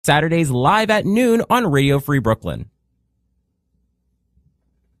Saturdays live at noon on Radio Free Brooklyn.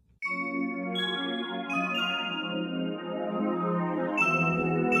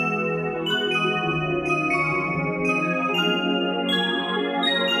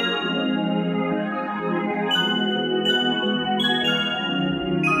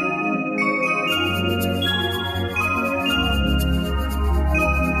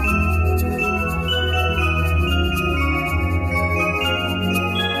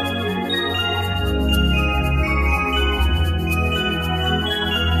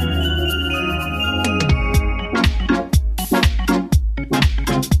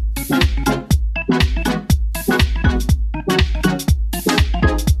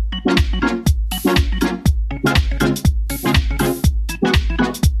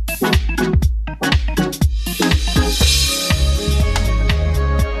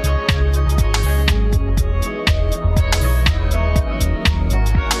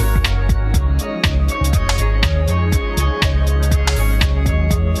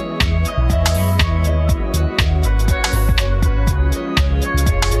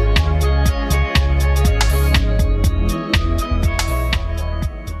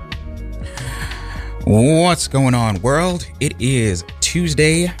 What's going on, world? It is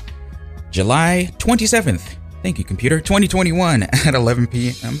Tuesday, July 27th. Thank you, computer. 2021 at 11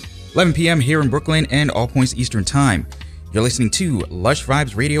 p.m. here in Brooklyn and all points Eastern Time. You're listening to Lush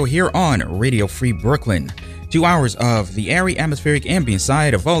Vibes Radio here on Radio Free Brooklyn. 2 hours of the airy, atmospheric, ambient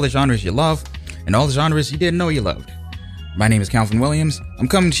side of all the genres you love and all the genres you didn't know you loved. My name is Calvin Williams. I'm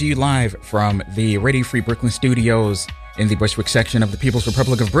coming to you live from the Radio Free Brooklyn studios in the Bushwick section of the People's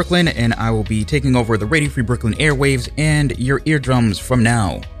Republic of Brooklyn, and I will be taking over the Radio Free Brooklyn airwaves and your eardrums from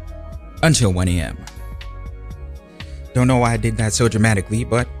now until 1 a.m. Don't know why I did that so dramatically,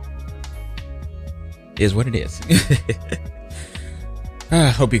 but is what it is.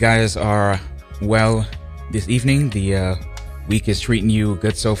 Hope you guys are well this evening. The week is treating you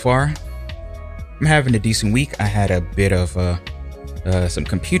good so far. I'm having a decent week. I had a bit of some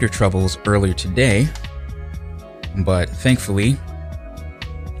computer troubles earlier today, but thankfully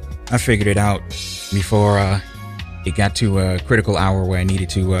I figured it out before it got to a critical hour where I needed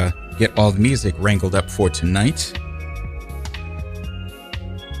to get all the music wrangled up for tonight.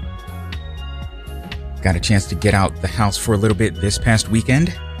 Got a chance to get out the house for a little bit this past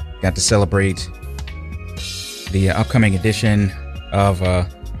weekend. Got to celebrate the upcoming edition of a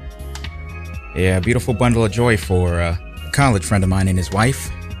beautiful bundle of joy for a college friend of mine and his wife.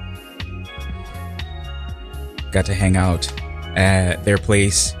 Got to hang out at their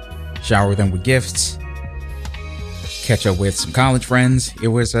place, shower them with gifts, catch up with some college friends. It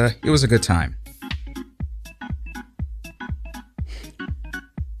was a good time.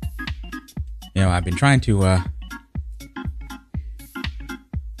 You know, I've been trying to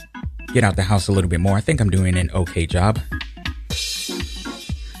get out the house a little bit more. I think I'm doing an okay job.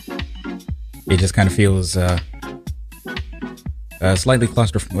 It just kind of feels slightly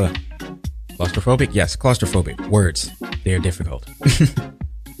claustrophobic. Yes, claustrophobic. Words, they're difficult.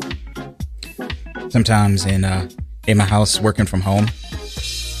 Sometimes in my house, working from home,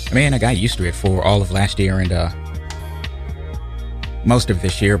 I mean, I got used to it for all of last year and most of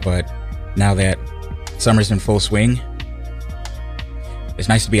this year, but now that summer's in full swing, it's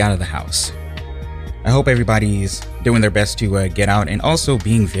nice to be out of the house. I hope everybody's doing their best to get out and also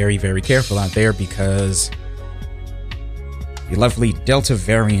being very, very careful out there, because the lovely Delta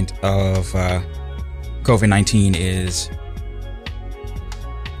variant of COVID-19 is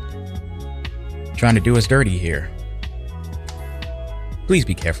trying to do us dirty here. Please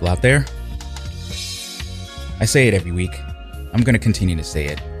be careful out there. I say it every week. I'm going to continue to say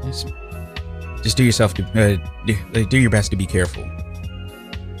it. Just do yourself to do your best to be careful.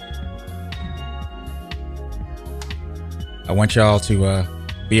 I want y'all to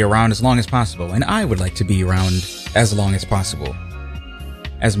be around as long as possible, and I would like to be around as long as possible,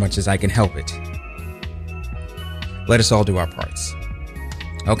 as much as I can help it. Let us all do our parts.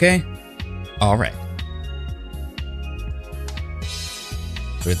 Okay? All right.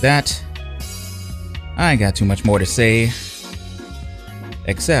 With that, I ain't got too much more to say,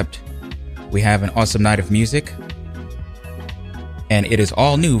 except we have an awesome night of music, and it is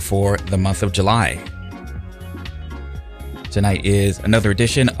all new for the month of July. Tonight is another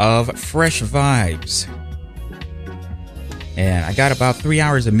edition of Fresh Vibes. And I got about 3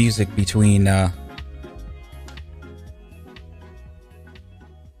 hours of music between all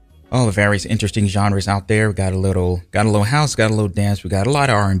the various interesting genres out there. We got a little house, got a little dance, we got a lot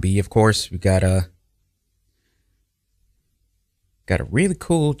of R&B, of course. We got a really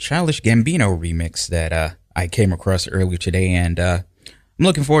cool Childish Gambino remix that I came across earlier today, and I'm I'm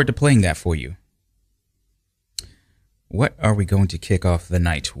looking forward to playing that for you. What are we going to kick off the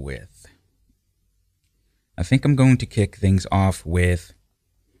night with? I think I'm going to kick things off with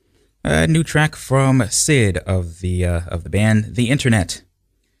a new track from Sid of the band The Internet.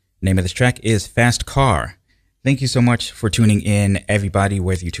 Name of this track is Fast Car. Thank you so much for tuning in, everybody,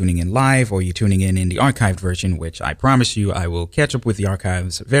 whether you're tuning in live or you're tuning in the archived version, which I promise you I will catch up with the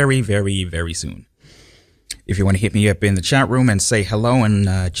archives very, very, very soon. If you want to hit me up in the chat room and say hello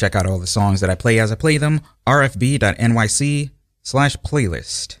and check out all the songs that I play as I play them,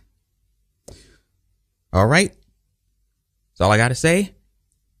 rfb.nyc/playlist. All right. That's all I got to say.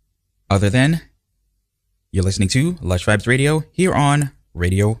 Other than you're listening to Lush Vibes Radio here on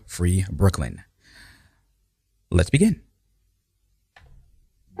Radio Free Brooklyn. Let's begin.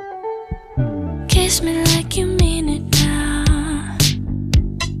 Kiss me like you mean it now.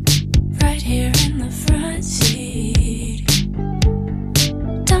 Right here in the front seat.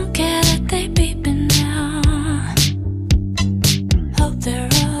 Don't care that they beeping now. Hope they're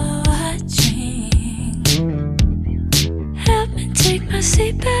all watching. Help me take my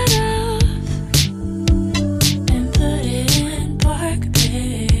seatbelt off and put it in park,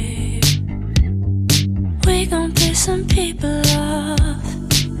 babe. We gon' piss some people off,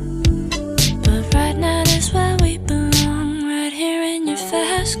 but right now that's where we belong. Right here in your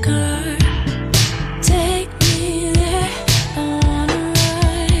fast car. Take me there, I wanna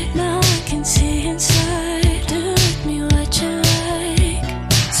ride. Now I can see inside. Do with me what you like.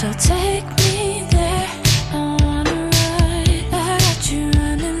 So take me there, I wanna ride. I got you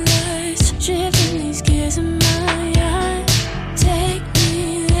running lights, dripping these gears in my eye. Take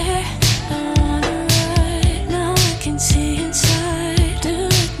me there, I wanna ride. Now I can see inside. Do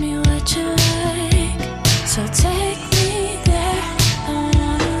with me what you like. So take me there, I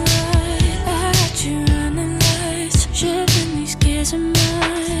wanna ride. I got you running lights, dripping these gears in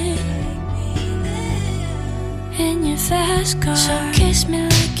mine. In your fast car. So kiss me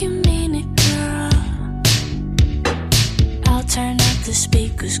like you mean it, girl. I'll turn up the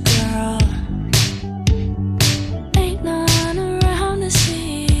speakers, girl. Ain't no one around to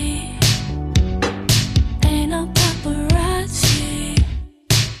see. Ain't no paparazzi.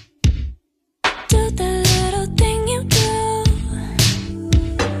 Do the little thing you do,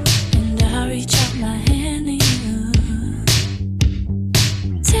 and I'll reach out my hand to you.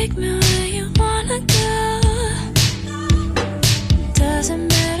 Take me where you wanna go. Doesn't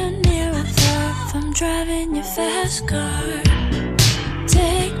matter near or far if I'm driving your fast car.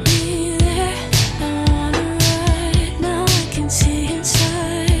 Take me there, I wanna ride. Now I can see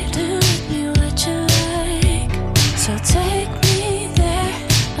inside. Do with me what you like. So take me there,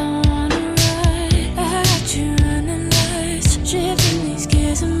 I wanna ride. I got you running lights, dripping these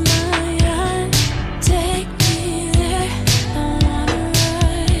gears in my eye. Take me there, I wanna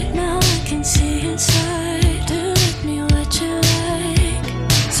ride. Now I can see inside. Do with me what you like.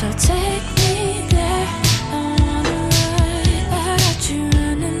 So take me there, I wanna ride. I got you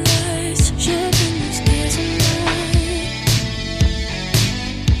running lights, dripping these gears in my eye.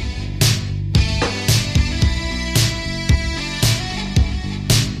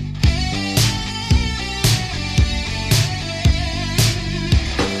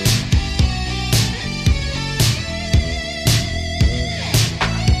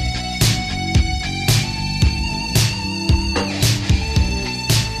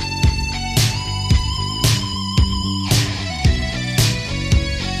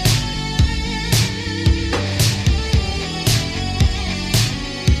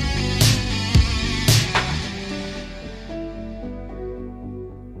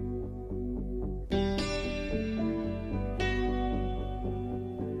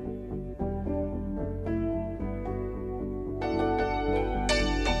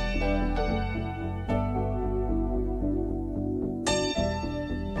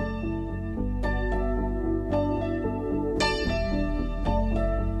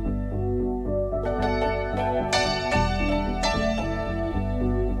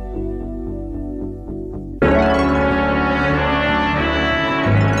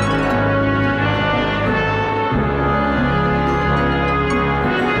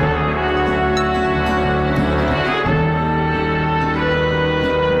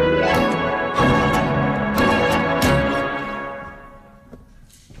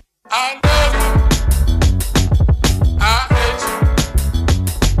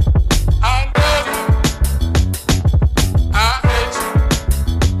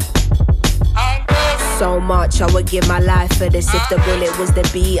 So much, I would give my life for this. If the bullet was the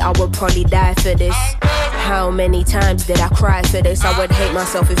beat, I would probably die for this. How many times did I cry for this? I would hate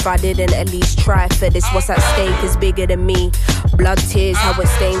myself if I didn't at least try for this. What's at stake is bigger than me. Blood, tears, how it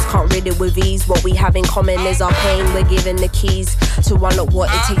stains, can't rid it with ease. What we have in common is our pain. We're given the keys to unlock what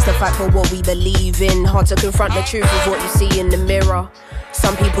it takes to fight for what we believe in. Hard to confront the truth of what you see in the mirror.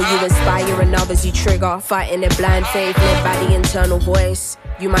 Some people you inspire and others you trigger. Fighting in blind faith led by the internal voice.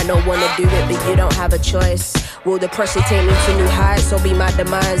 You might not want to do it, but you don't have a choice. Will the pressure take me to new heights or be my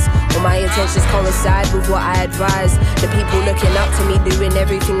demise? Will my intentions coincide with what I advise? The people looking up to me doing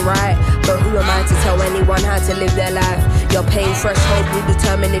everything right, but who am I to tell anyone how to live their life? Your pain threshold will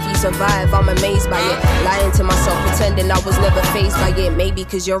determine if you survive. I'm amazed by it, lying to myself, pretending I was never faced by it. Maybe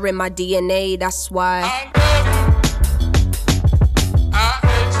cause you're in my DNA, that's why.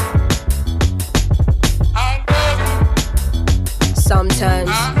 Sometimes,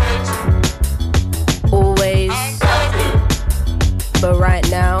 always, but right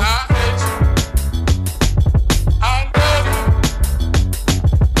now.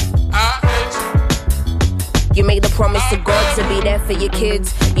 You made a promise to God to be there for your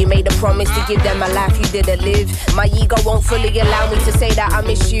kids. You made a promise to give them a life you didn't live. My ego won't fully allow me to say that I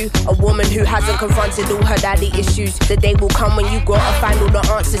miss you. A woman who hasn't confronted all her daddy issues. The day will come when you gotta find all the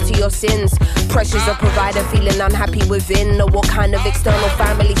answers to your sins. Pressure's a provider, feeling unhappy within. Or what kind of external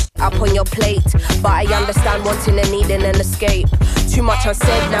family up on your plate. But I understand wanting and needing an escape. Too much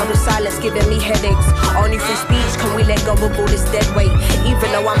unsaid, now the silence giving me headaches. Only through speech can we let go of all this dead weight.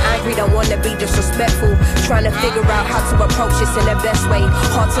 Even though I'm angry, don't wanna be disrespectful. Trying to figure out how to approach this in the best way.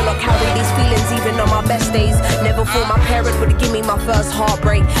 Hard to not carry these feelings even on my best days. Never thought my parents would give me my first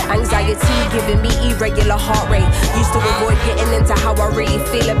heartbreak. Anxiety giving me irregular heart rate. Used to avoid getting into how I really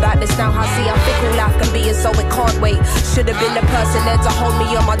feel about this. Now I see how fickle life can be and so it can't wait. Should've been the person there to hold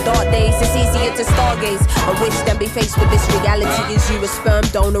me on my dark days. It's easier to stargaze and wish than be faced with this reality. Is you a sperm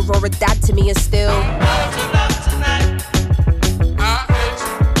donor or a dad to me and still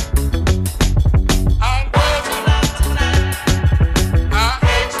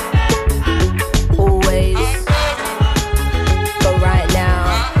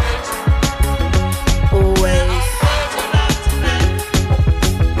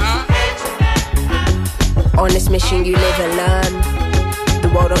mission you live and learn. The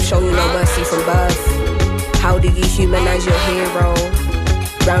world don't show you no mercy from birth. How do you humanize your hero?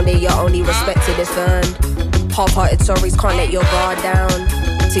 Round here you're only respected if earned. Half-hearted stories can't let your guard down.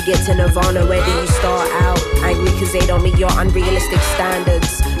 To get to nirvana, where do you start out? Angry cause they don't meet your unrealistic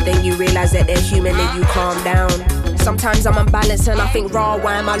standards. Then you realize that they're human and you calm down. Sometimes I'm unbalanced and I think, raw,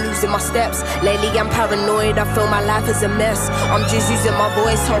 why am I losing my steps? Lately I'm paranoid, I feel my life is a mess. I'm just using my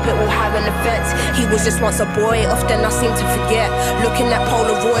voice, hope it will have an effect. He was just once a boy, often I seem to forget. Looking at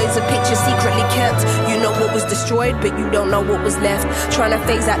Polaroids, a picture secretly kept. You know what was destroyed, but you don't know what was left. Trying to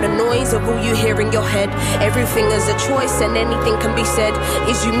phase out the noise of all you hear in your head. Everything is a choice and anything can be said.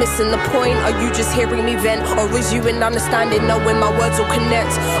 Is you missing the point? Are you just hearing me vent? Or is you in understanding, knowing my words will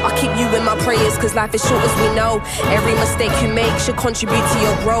connect? I keep you in my prayers, cause life is short as we know. Every mistake you make should contribute to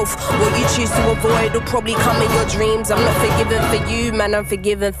your growth. What you choose to avoid will probably come in your dreams. I'm not forgiven for you, man, I'm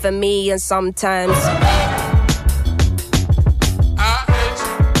forgiven for me. And sometimes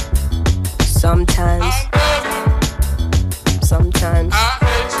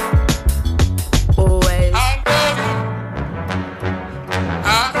always.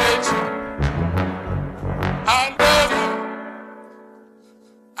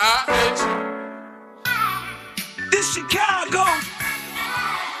 This Chicago,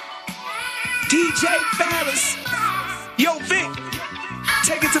 DJ Ferris, Yo Vic,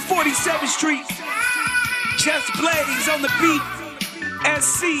 take it to 47th Street, Just Blaze on the beat,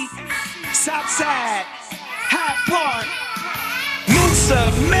 SC, Southside, Hyde Park,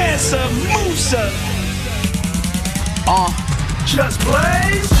 Musa, Mansa, Musa, Just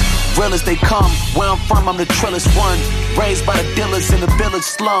Blaze. Real as they come, where I'm from, I'm the trillest one. Raised by the dealers in the village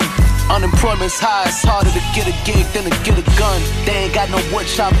slum. Unemployment's high, it's harder to get a gig than to get a gun. They ain't got no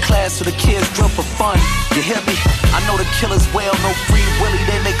woodshop class, so the kids drill for fun. You hear me? I know the killers well, no free willy.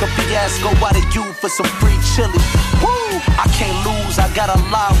 They make a fiasco out of you for some free chili. Woo! I can't lose, I got a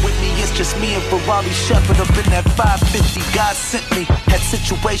lot with me. It's just me and Ferrari Shepherd up in that 550. God sent me, had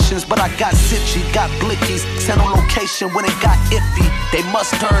situations, but I got sitchy. Got blickies, sent on location when it got iffy. They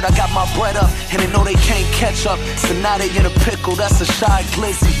must heard I got my bread up, and they know they can't catch up. So now they in a pickle, that's a shy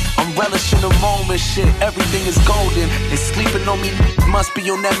glizzy. I'm relishing the moment, shit, everything is golden. They sleeping on me, must be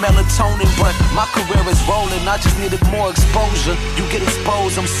on that melatonin. But my career is rolling, I just needed more exposure. You get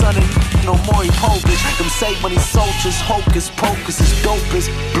exposed, I'm sunning, no more Povich. Them save money soldiers, hocus pocus is dopest.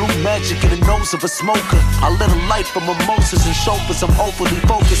 Blue magic in the nose of a smoker. I lit a light from mimosas and chauffeurs, I'm overly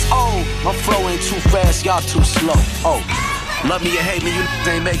focused. Oh, my flow ain't too fast, y'all too slow. Oh, love me or hate me, you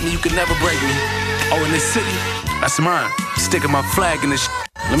ain't make me, you can never break me. Oh, in this city, that's mine. Sticking my flag in this shit.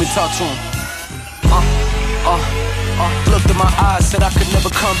 Let me talk to him. Looked in my eyes, said I could never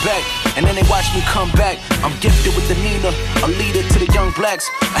come back. And then they watched me come back. I'm gifted with the Nina, a leader to the young blacks.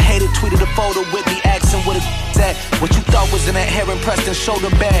 A hater tweeted a photo with me asking what it's at. What you thought was in that Heron Preston shoulder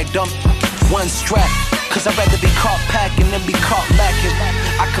bag, dumb one strap. Cause I'd rather be caught packing than be caught lacking.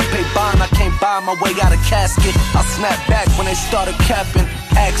 I could pay bond, I can't buy my way out of casket. I snapped back when they started capping.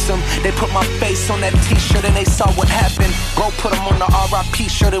 Ask them, they put my face on that t-shirt and they saw what happened. Bro put them on the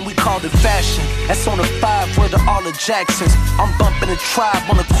RIP shirt and we called it fashion. That's on the 5 word of all the Jacksons. I'm bumping a tribe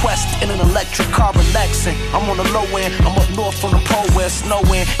on a quest in an electric car relaxing. I'm on the low end, I'm up north from the pole where it's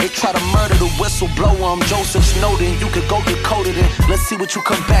snowing. They try to murder the whistleblower, I'm Joseph Snowden. You could go decode it and let's see what you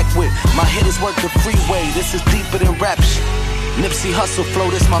come back with. My hitters work the freeway, this is deeper than rap shit. Nipsey Hussle flow,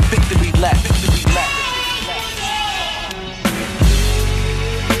 this my victory lap. Victory lap.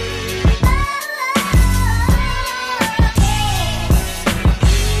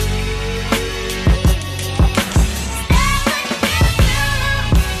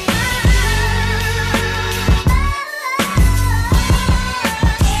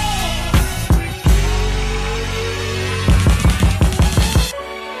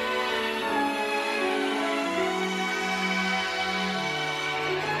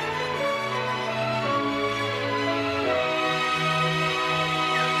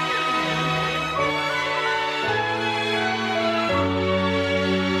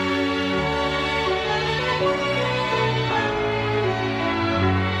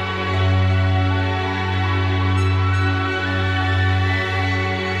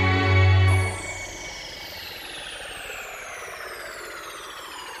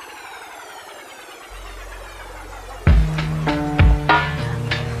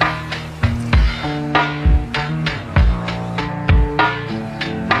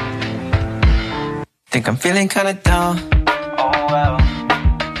 Think I'm feeling kinda down. Oh well.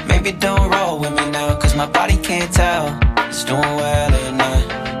 Maybe don't roll with me now, cause my body can't tell it's doing well or not.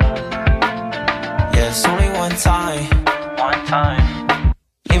 Yeah, it's only one time. One time.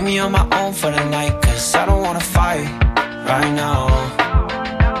 Leave me on my own for the night, cause I don't wanna fight right now.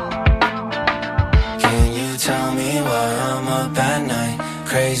 Can you tell me why I'm up at night?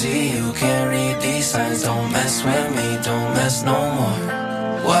 Crazy, you can't read these signs. Don't mess with me, don't mess no more.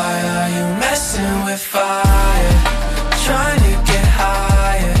 Why are you messing with fire? Trying to get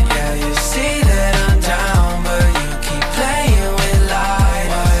higher. Yeah, you see that I'm down, but you keep playing with light.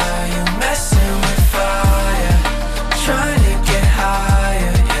 Why are you messing with fire? Trying to get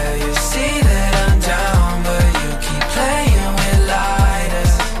higher. Yeah, you see that I'm down, but you keep playing with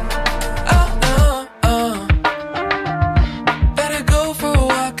lighters. Better go for a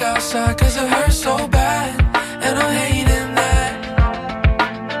walk outside, cause it hurts so bad, and I'm hating that.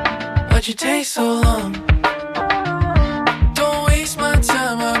 Why'd you take so long?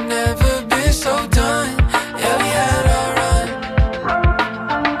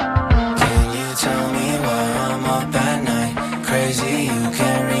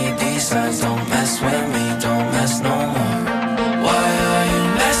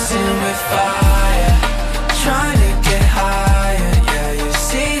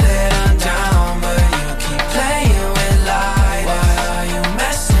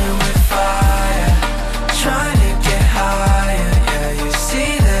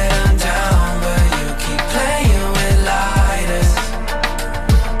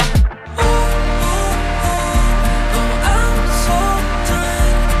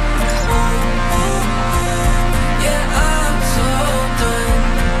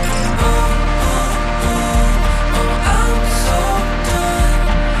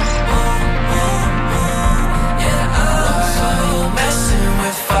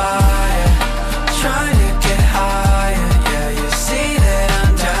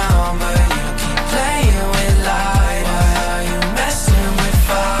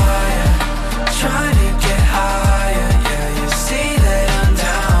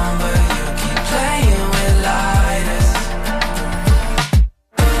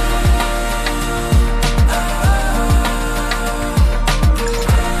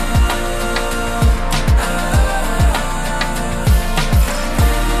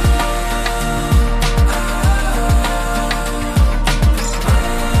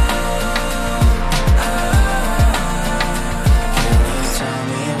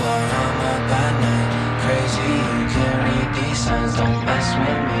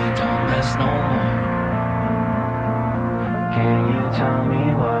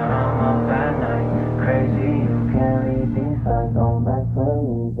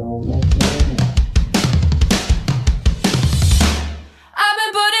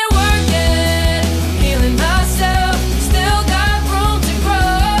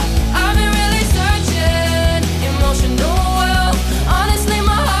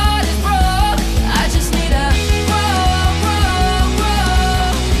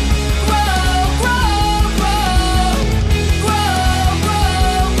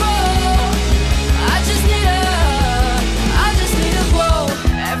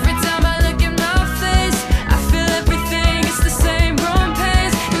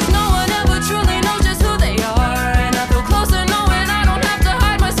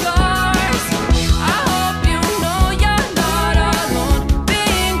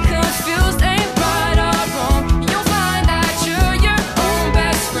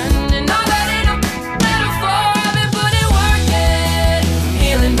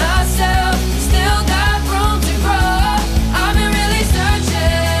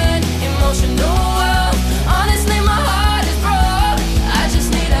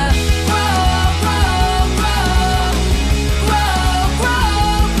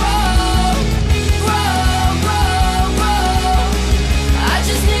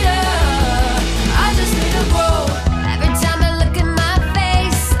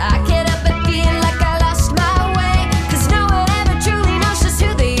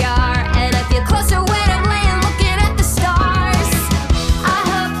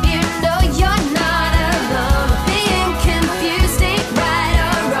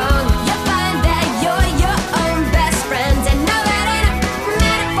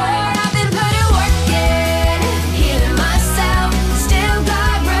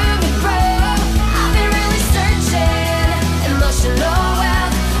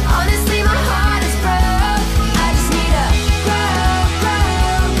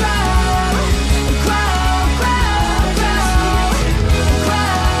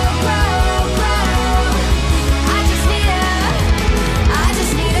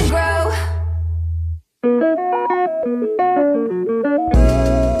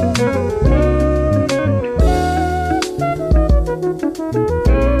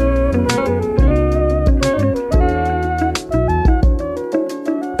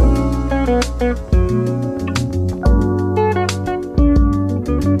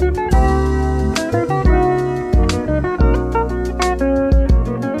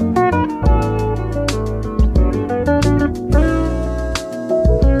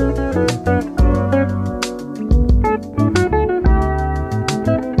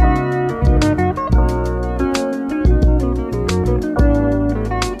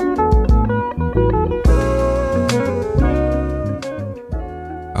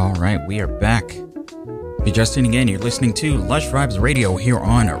 Just tuning in, you're listening to Lush Vibes Radio here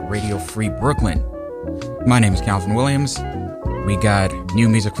on Radio Free Brooklyn. My name is Calvin Williams. We got new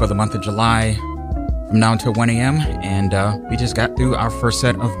music for the month of July from now until 1 a.m. and we just got through our first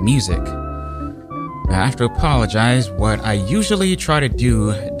set of music. Now, I have to apologize. What I usually try to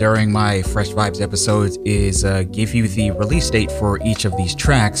do during my Fresh Vibes episodes is give you the release date for each of these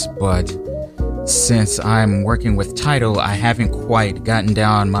tracks, but since I'm working with Tidal, I haven't quite gotten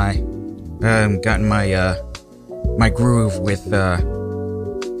down my my groove with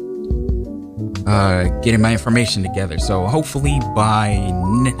getting my information together. So hopefully by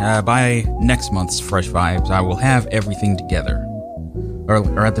next month's Fresh Vibes, I will have everything together,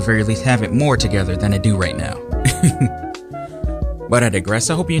 or at the very least have it more together than I do right now. But I digress.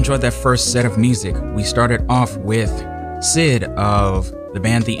 I hope you enjoyed that first set of music. We started off with Sid of the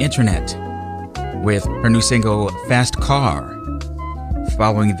band The Internet with her new single Fast Car.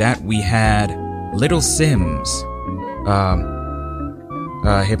 Following that, we had Little Sims,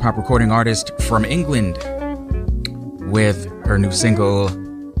 a hip-hop recording artist from England, with her new single,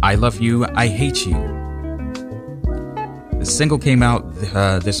 I Love You, I Hate You. The single came out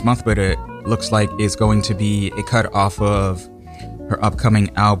this month, but it looks like it's going to be a cut off of her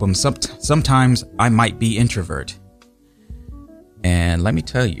upcoming album, Sometimes I Might Be Introvert. And let me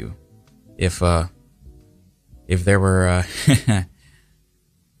tell you, if there were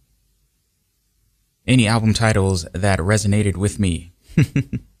any album titles that resonated with me.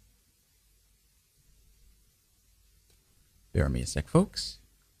 Bear me a sec, folks.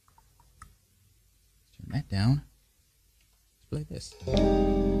 Turn that down. Let's play this.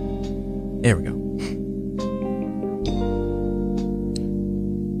 There we go.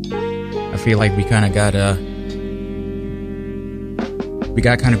 I feel like we kind of got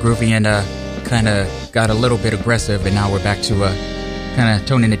kind of groovy and kind of got a little bit aggressive, and now we're back to kind of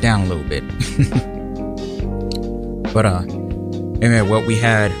toning it down a little bit. But anyway, what we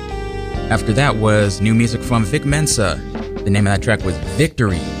had after that was new music from Vic Mensa. The name of that track was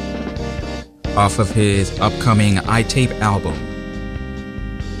Victory, off of his upcoming I-Tape album.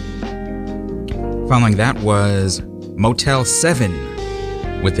 Following that was Motel 7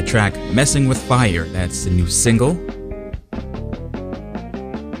 with the track Messing with Fire. That's the new single.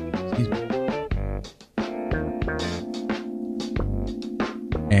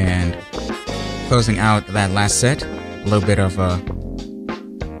 And closing out that last set, a little bit of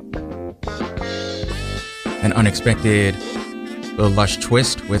an unexpected little lush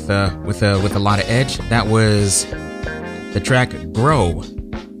twist with a lot of edge. That was the track "Grow"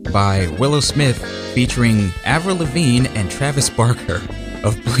 by Willow Smith featuring Avril Lavigne and Travis Barker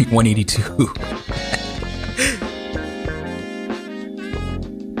of Blink-182.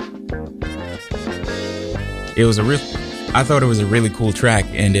 I thought it was a really cool track,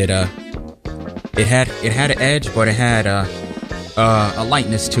 and it had an edge, but it had a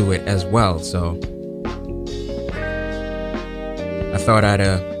lightness to it as well. So I thought I'd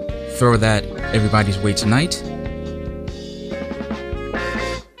throw that everybody's way tonight.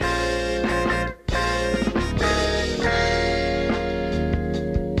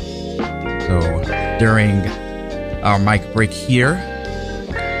 So during our mic break here,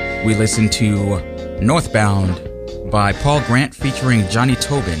 we listened to Northbound by Paul Grant featuring Johnny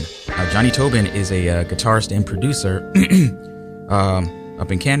Tobin. Johnny Tobin is a guitarist and producer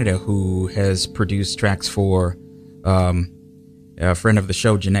up in Canada who has produced tracks for a friend of the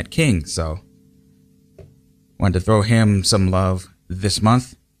show, Jeanette King. So wanted to throw him some love this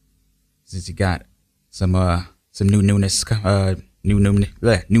month, since he got some new newness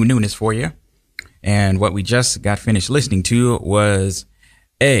for you. And what we just got finished listening to was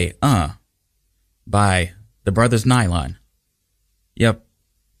by the Brothers Nylon. Yep.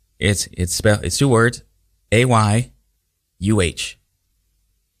 It's two words, A-Y-U-H.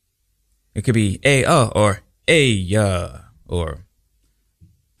 It could be or or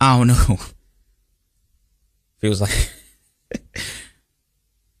I don't know. Feels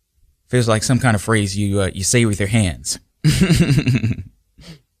like some kind of phrase you say with your hands.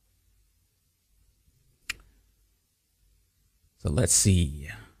 So let's see.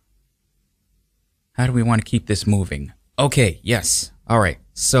 How do we want to keep this moving? Okay, yes. All right.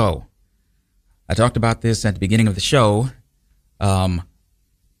 So I talked about this at the beginning of the show. Found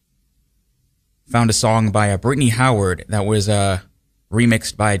a song by Brittany Howard that was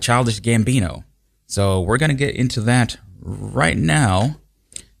remixed by Childish Gambino. So we're going to get into that right now.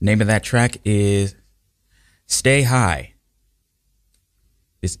 Name of that track is Stay High.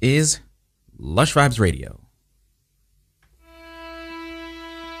 This is Lush Vibes Radio.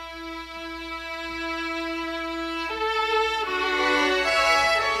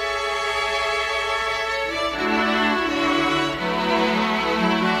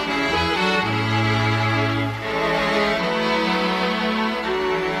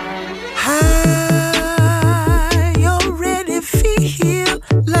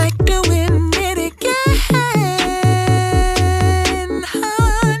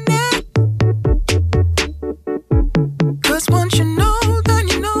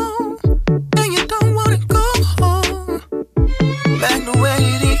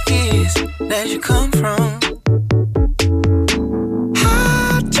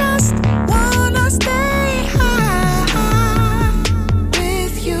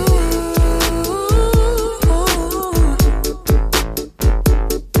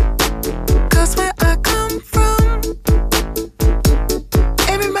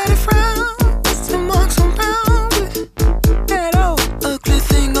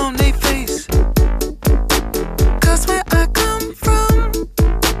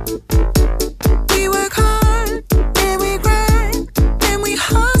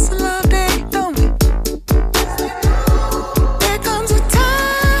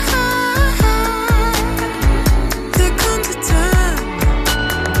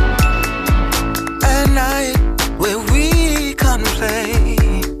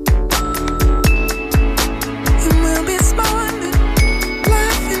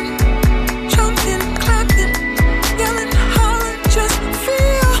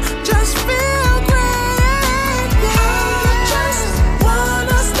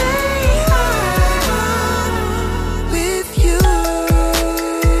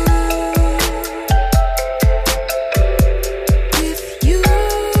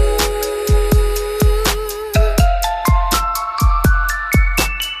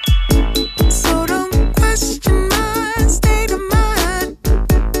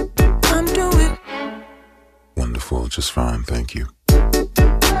 Just fine, thank you.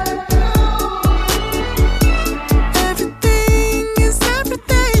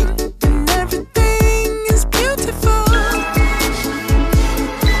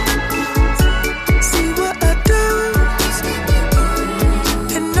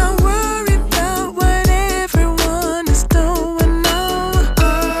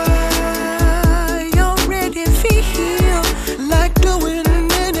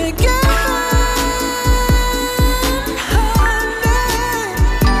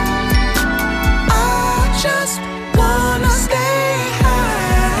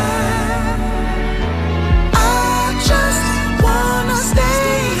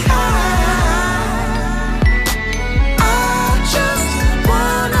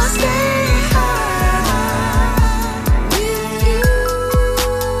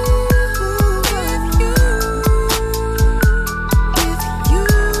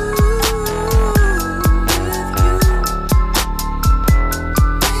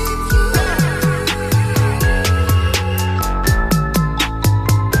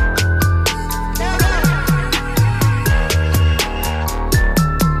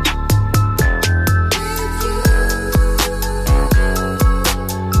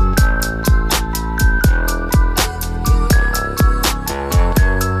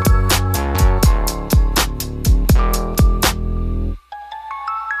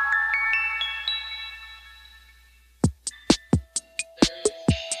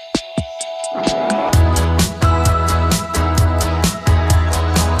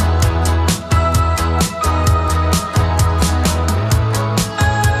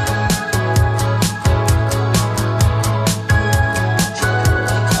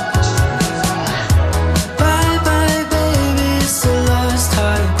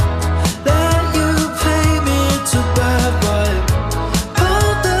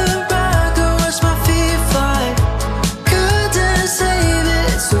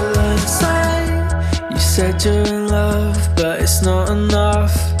 said you're in love, but it's not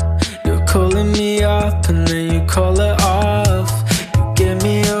enough. You're calling me up and then you call it off. You give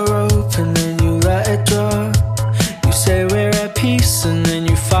me a rope and then you let it drop. You say we're at peace and then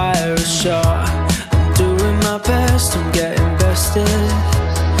you fire a shot. I'm doing my best, I'm getting bested.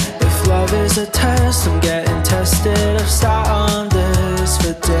 If love is a test, I'm getting tested. I've sat on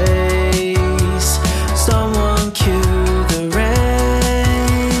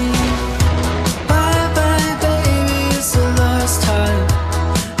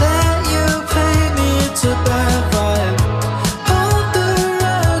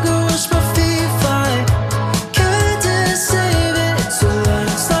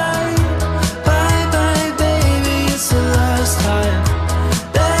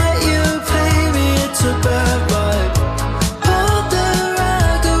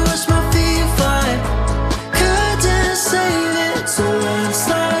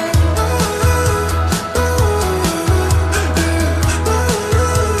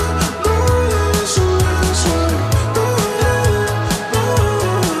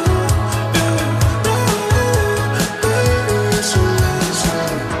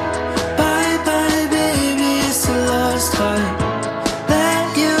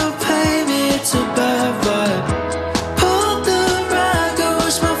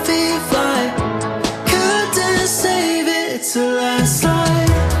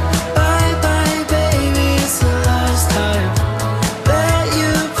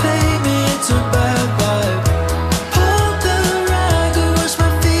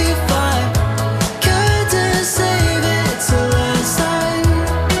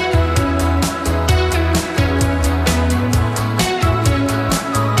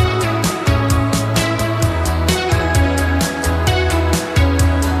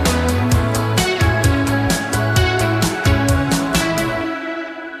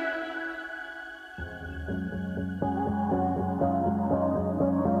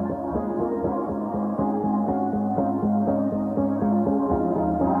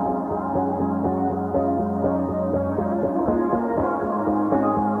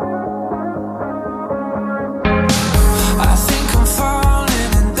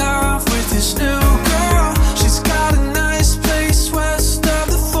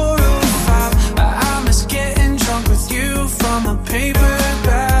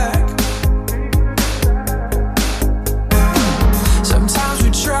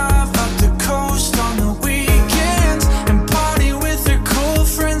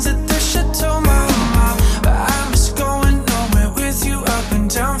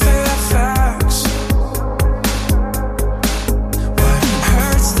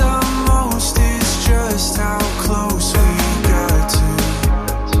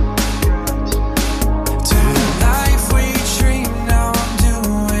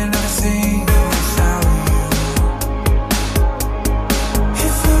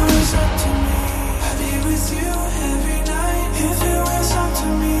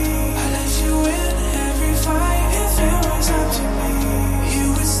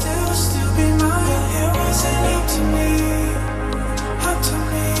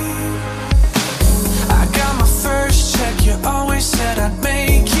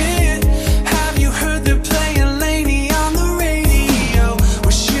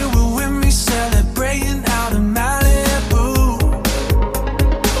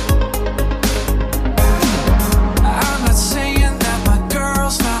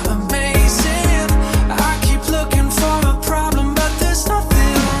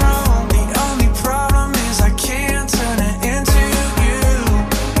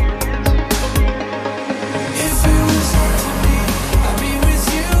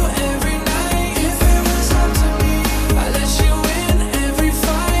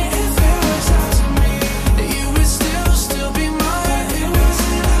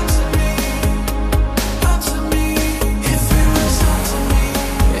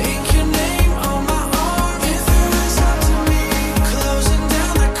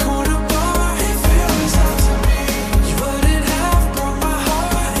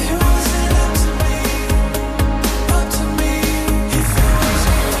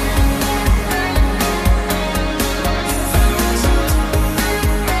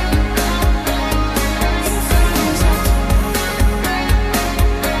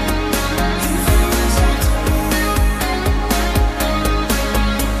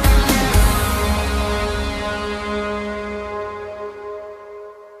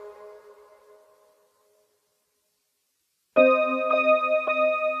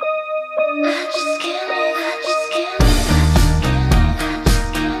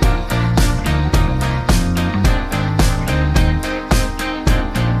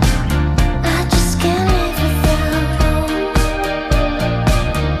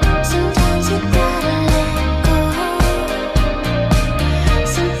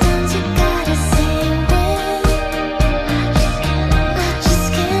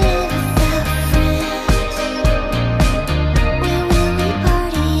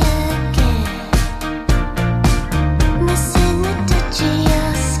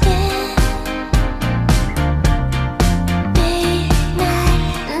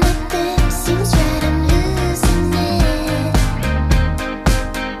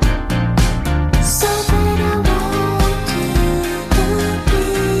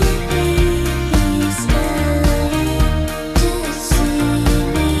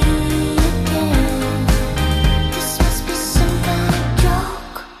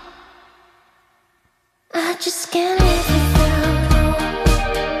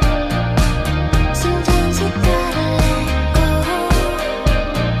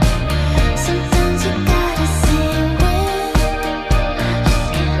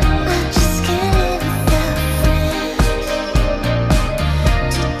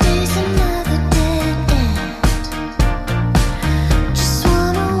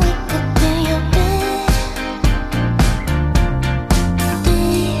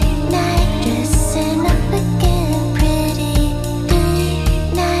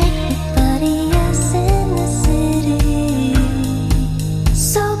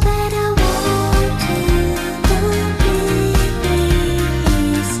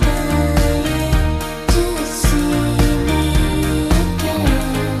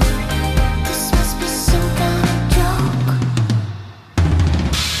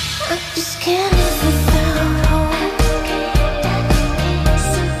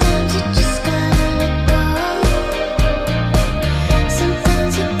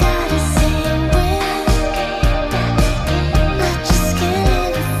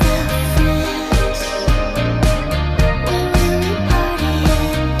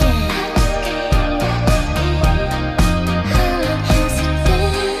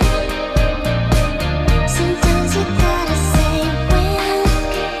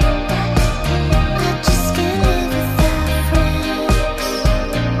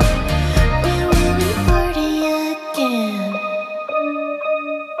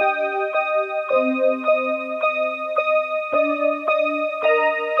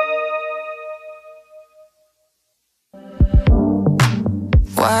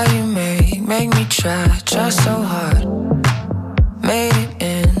Why you make me try so hard. Made it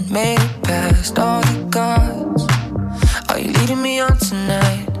in, made it past all the gods. Are you leading me on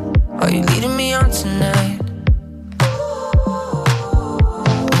tonight? Are you leading me on tonight?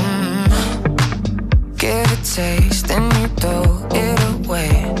 Give a taste, then you throw it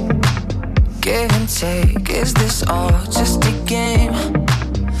away. Give and take, is this all just a game?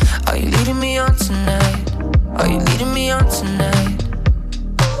 Are you leading me on tonight? Are you leading me on tonight?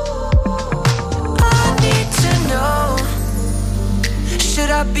 I need to know, should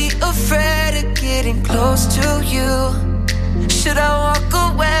I be afraid of getting close to you? Should I walk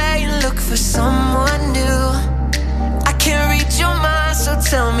away and look for someone new? I can't read your mind, so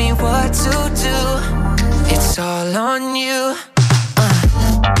tell me what to do. It's all on you.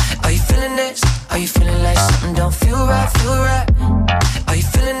 Are you feeling this? Are you feeling like something don't feel right, feel right? Are you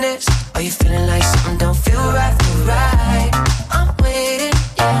feeling this? Are you feeling like something don't feel right, feel right? I'm waiting,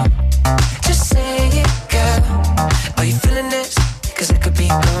 yeah. Just say it, girl. Are you feeling this? Cause I could be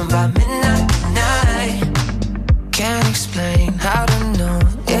gone by midnight, midnight. Can't explain how to know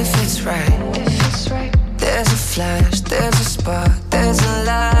if it's right. There's a flash, there's a spark, there's a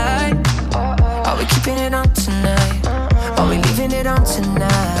light. Are we keeping it on tonight? Are we leaving it on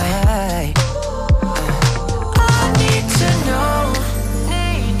tonight? I need to know,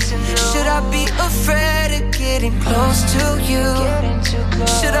 should I be afraid of getting close to you?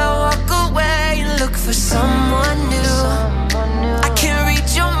 Should I walk away and look for someone new? I can't read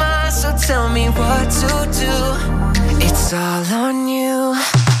your mind, so tell me what to do. It's all on you.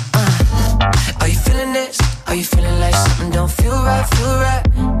 Are you feeling this? Are you feeling like something don't feel right, feel right?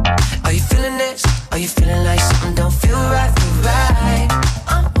 Are you feeling this? Are you feeling like something don't feel right, feel right?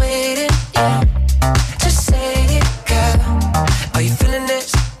 I'm waiting, yeah. Just say it, girl. Are you feeling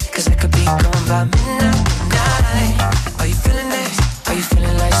this? Cause I could be gone by midnight, midnight. Are you feeling this? Are you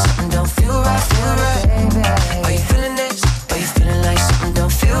feeling like something don't feel right, feel right? Are you feeling this? Are you feeling like something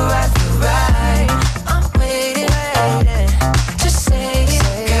don't feel right, feel right? I'm waiting, waiting. Just say it,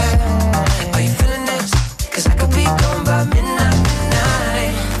 girl. Are you feeling this? Cause I could be gone by midnight,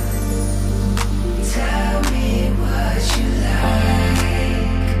 midnight. Tell me what you like.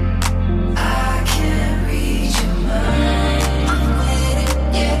 I can't read your mind. I'm waiting,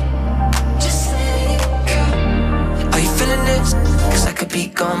 yeah. Just say it, girl. Are you feeling this? Cause I could be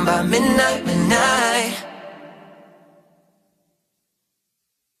gone by midnight, midnight.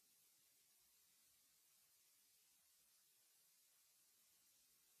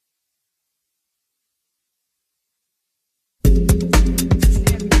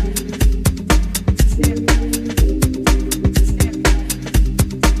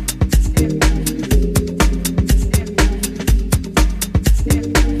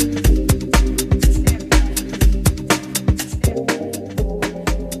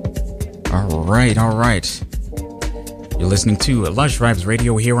 All right. You're listening to Lush Vibes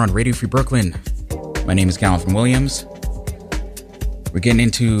Radio here on Radio Free Brooklyn. My name is Calvin Williams. We're getting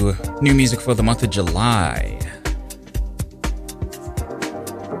into new music for the month of July.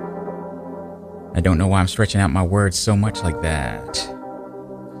 I don't know why I'm stretching out my words so much like that.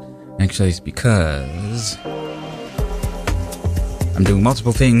 Actually, it's because I'm doing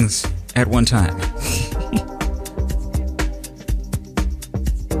multiple things at one time.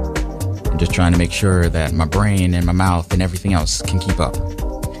 Just trying to make sure that my brain and my mouth and everything else can keep up.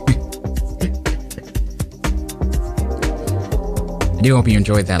 I do hope you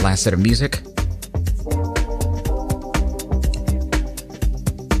enjoyed that last set of music.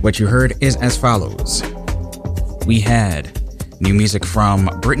 What you heard is as follows. We had new music from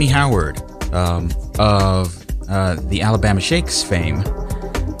Brittany Howard of the Alabama Shakes fame.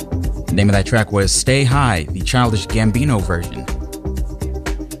 The name of that track was Stay High, the Childish Gambino version.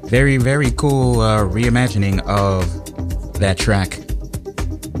 Very, very cool reimagining of that track.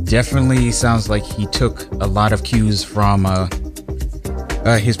 Definitely sounds like he took a lot of cues from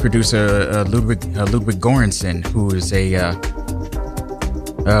his producer Ludwig Göransson,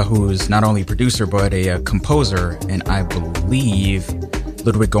 who's not only a producer but a composer, and I believe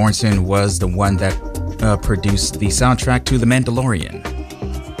Ludwig Göransson was the one that produced the soundtrack to The Mandalorian.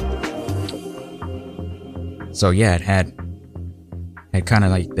 So yeah, it had kind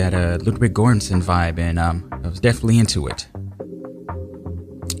of like that Ludwig Göransson vibe, and I was definitely into it.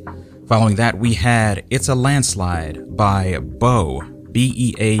 Following that, we had It's a Landslide by Beaux,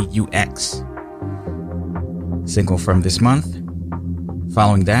 B-E-A-U-X, single from this month.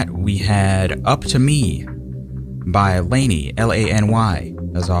 Following that, we had Up to Me by Laney, L-A-N-Y,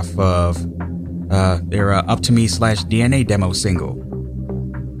 as off of their Up to Me /DNA demo single.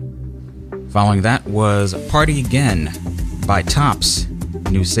 Following that was Party Again by Tops,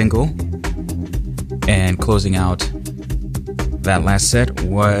 new single. And closing out that last set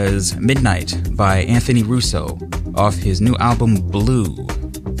was Midnight by Anthony Russo off his new album Blue.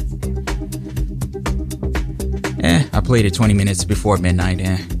 I played it 20 minutes before midnight.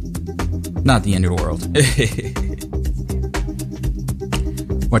 Not the end of the world.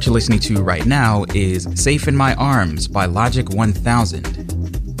 What you're listening to right now is Safe in My Arms by Logic 1000.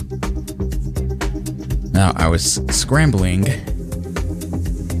 Now, I was scrambling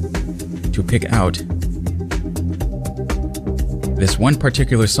to pick out this one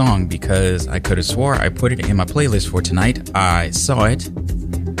particular song because I could have swore I put it in my playlist for tonight. I saw it.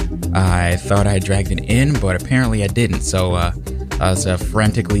 I thought I dragged it in, but apparently I didn't. So I was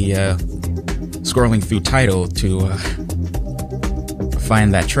frantically scrolling through Tidal to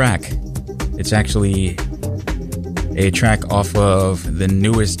find that track. It's actually a track off of the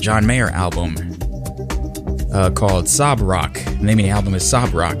newest John Mayer album called Sob Rock. The name of the album is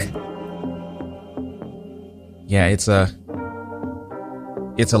Sob Rock. Yeah, it's a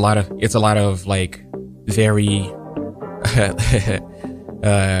lot of like very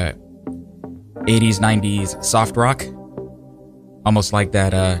 80s, 90s soft rock, almost like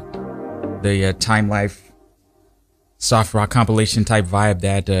that the Time Life soft rock compilation type vibe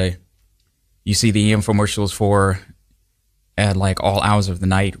that you see the infomercials for at like all hours of the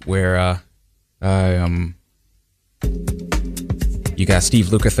night, where you got Steve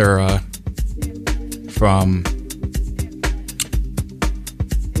Lukather from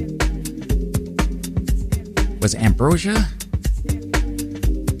was it Ambrosia?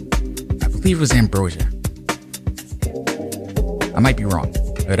 I believe it was Ambrosia. I might be wrong,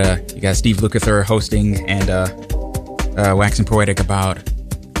 but you got Steve Lukather hosting and waxing poetic about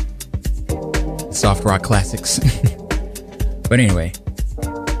soft rock classics. But anyway,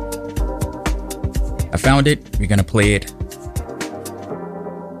 I found it. We're gonna play it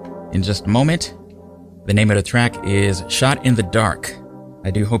in just a moment. The name of the track is Shot in the Dark. I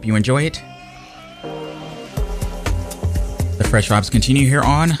do hope you enjoy it. The Fresh Vibes continue here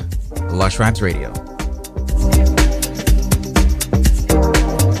on Lush Vibes Radio.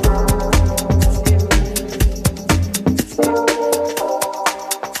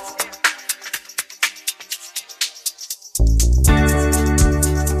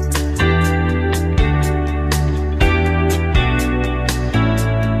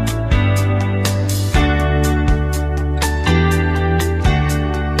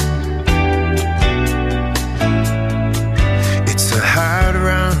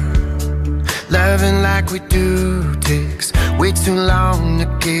 Too long to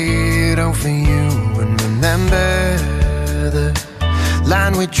get over you and remember the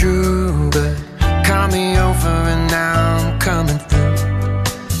line we drew, but call me over and now I'm coming through.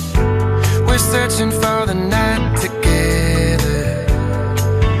 We're searching for the night together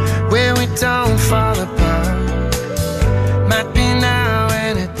where we don't fall apart. Might be now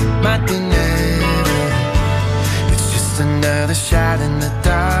and it might be never. It's just another shot in the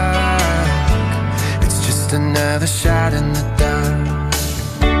dark. It's just another shot in the dark.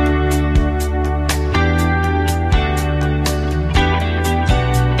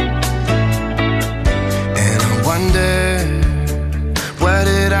 What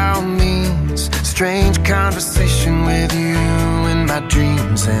it all means. Strange conversation with you in my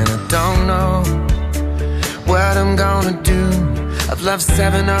dreams, and I don't know what I'm gonna do. I've loved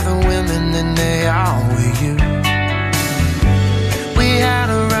 7 other women and they all were you. We had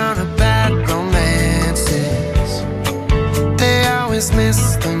a run of bad romances, they always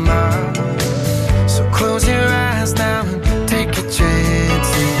miss the mark. So close your eyes now and take your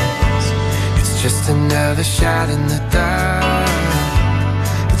chances. Just another shot in the dark.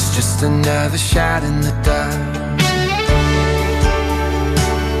 It's just another shot in the dark.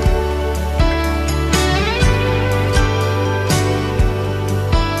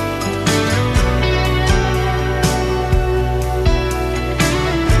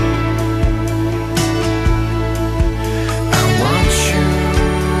 I want you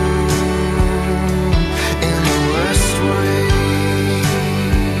in the worst way.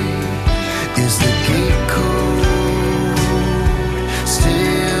 Is the gate cold?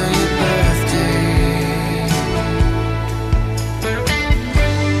 Still your birthday?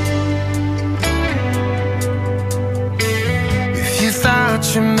 If you thought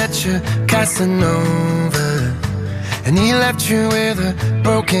you met your Casanova and he left you with a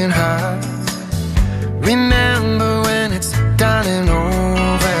broken heart, remember when it's done and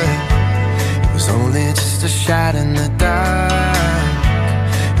over, it was only just a shot in the dark.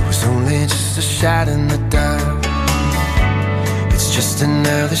 Only just a shot in the dark. It's just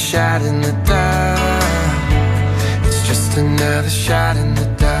another shot in the dark. It's just another shot in the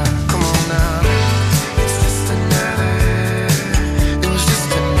dark. Come on now. It's just another. It was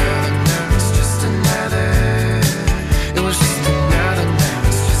just another. It's just another. It was just another.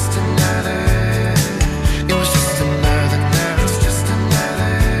 It's just another. It was just another. It's just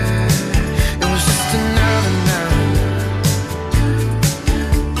another. It was just another.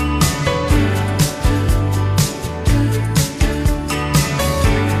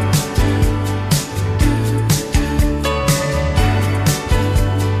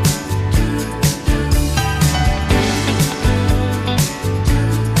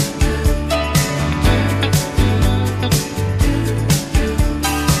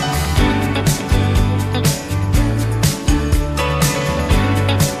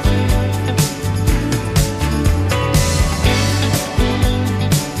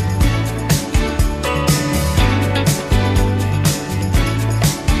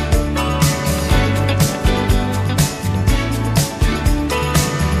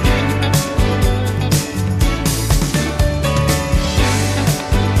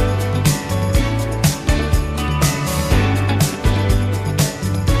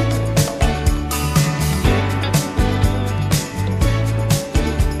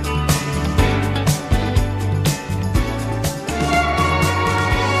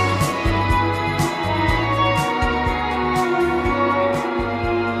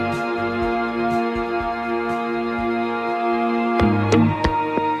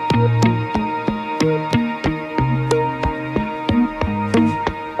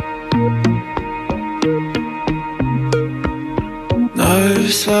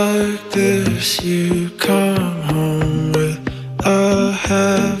 Nights like this, you come home with a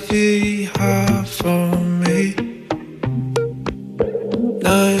heavy heart for me.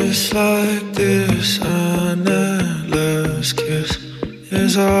 Nights like this, an endless kiss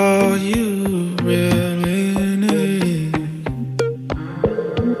is all you really need.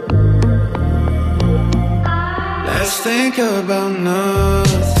 Let's think about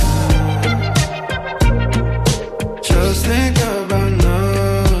nothing. Just think about nothing.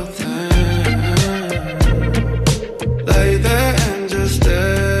 Lay there and just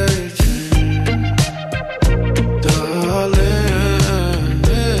daydream, darling.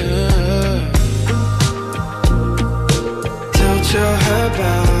 Tilt your head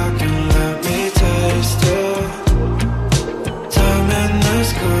back and let me taste it. Timing is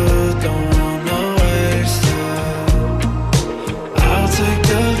good, don't wanna waste it. I'll take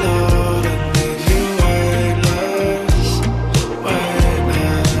the load and leave you weightless,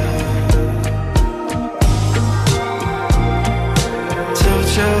 weightless. Tilt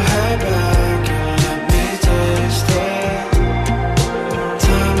your head back and let me taste it.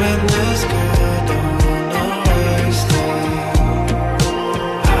 Timing is good, don't wanna waste it.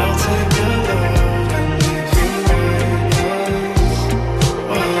 I'll take the load and leave you weightless,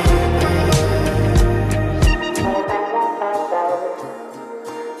 weightless.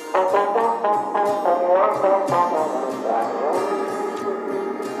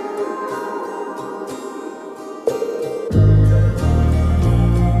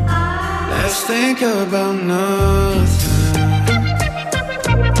 Let's think about nothing.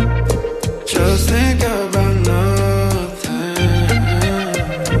 Just think about nothing.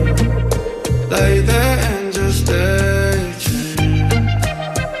 Lay there and just daydream,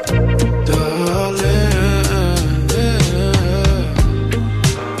 darling.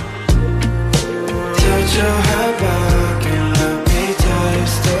 Tilt your head back and let me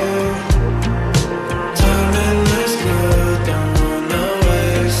taste it. Timing is good, don't wanna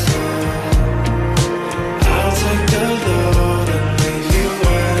waste it. I'll take the load and leave you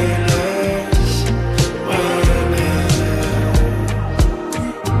weightless, weightless.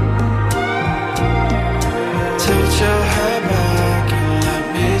 Tilt your head back and let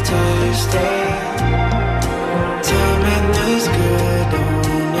me taste it. Timing is good, don't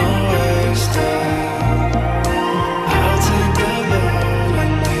wanna waste it. I'll take the load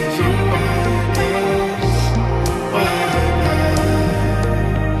and leave you weightless, weightless.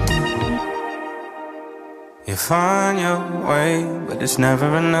 You find your way, but it's never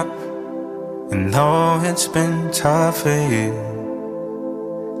enough. And though it's been tough for you,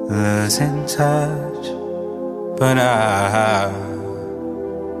 losing touch, but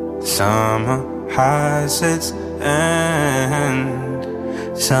summer has its end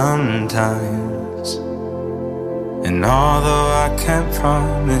sometimes. And although I can't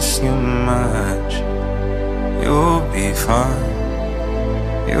promise you much, you'll be fine,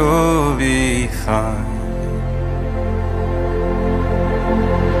 you'll be fine.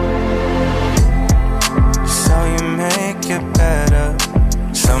 So you make it better.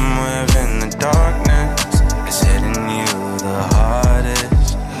 Somewhere in the darkness is hitting you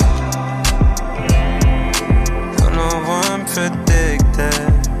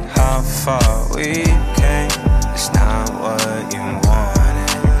far we came, it's not what you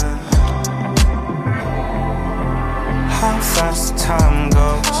wanted. How fast time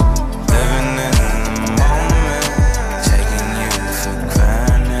goes, living in the moment, taking you for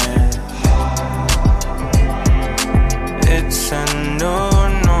granted. It's a new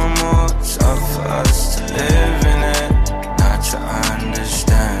normal, it's up for us to live in it, not to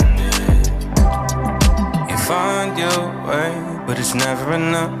understand it. You find your way, but it's never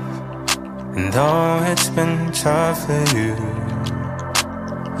enough. And though it's been tough for you,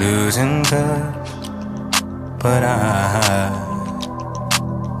 losing touch, but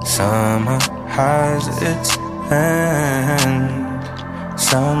summer has its end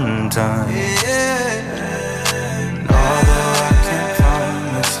sometimes. And although I can't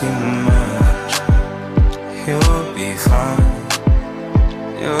promise you much, you'll be fine,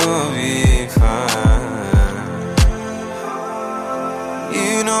 you'll be fine.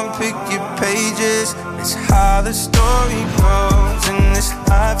 You don't pick your pages, it's how the story goes. And this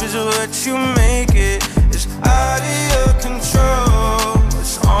life is what you make it, it's out of your control.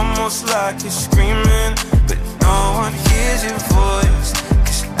 It's almost like you're screaming, but no one hears your voice,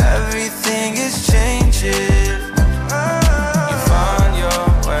 'cause everything is changing. You find your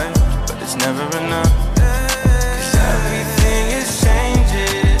way, but it's never enough, 'cause everything is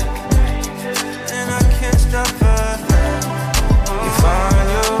changing, and I can't stop her. You find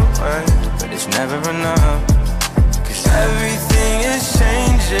your way, but it's never enough, 'cause everything is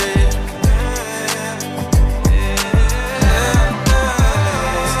changing.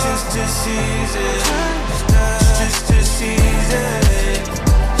 It's just a season, it's just a season,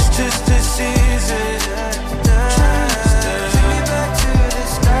 it's just a season. Take me back to the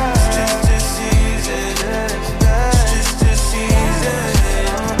start. It's just a season, it's just a season,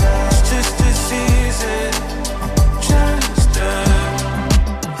 it's just a season. Just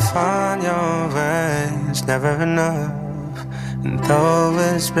find your way, it's never enough. And though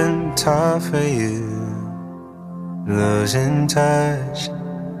it's been tough for you, losing touch,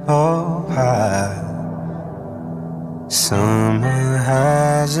 oh high, summer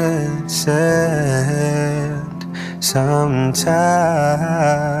has its end sometimes,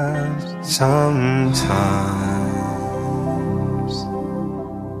 sometimes.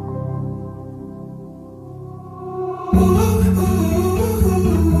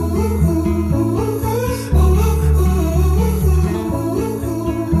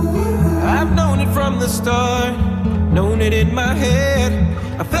 I've known it from the start, known it in my head,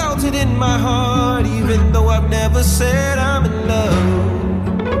 I felt it in my heart, even though I've never said I'm in love.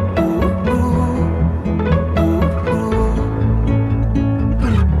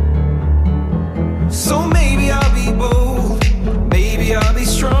 So maybe I'll be bold, maybe I'll be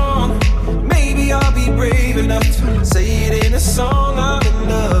strong, maybe I'll be brave enough to say it in a song. I'm in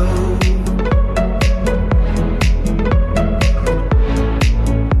love.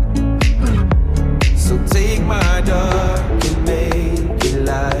 So take my dark and make it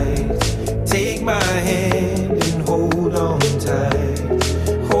light. Take my hand and hold on tight.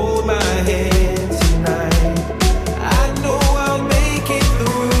 Hold my hand tonight. I know I'll make it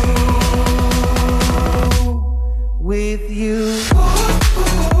through with you.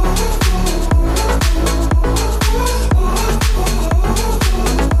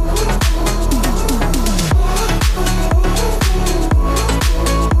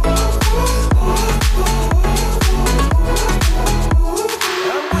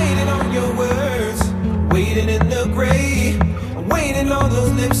 I'm waiting on your words, waiting in the gray. I'm waiting on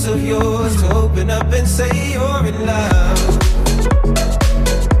those lips of yours to open up and say you're in love.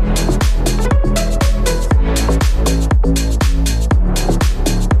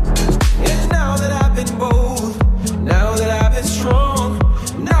 And now that I've been bold, now that I've been strong,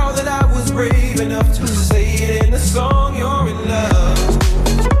 now that I was brave enough to say it in a song, you're in love.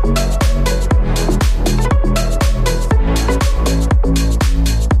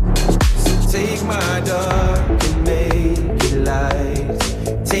 So take my dark and make it light.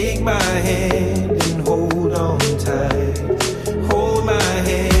 Take my hand and hold on tight.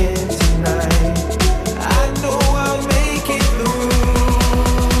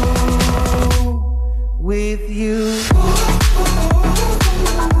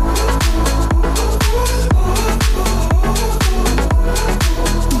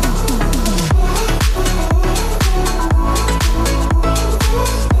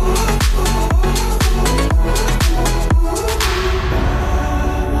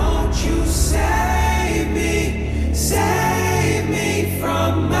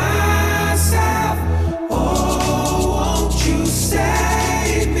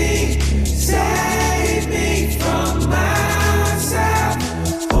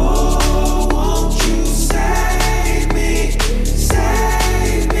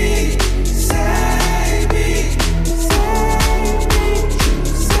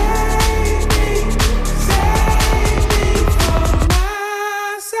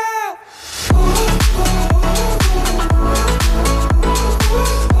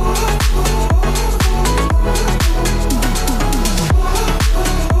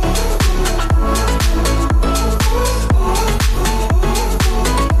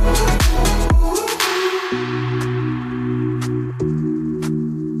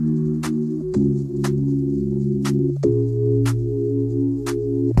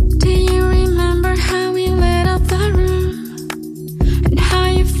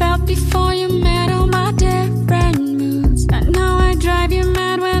 before you met all my different moods. And now I drive you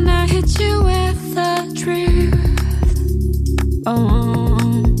mad when I hit you with the truth. Oh,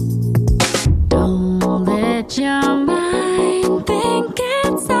 don't let your mind think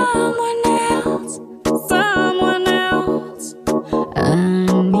it's someone else, someone else. I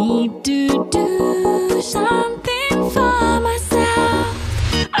need to do something for myself.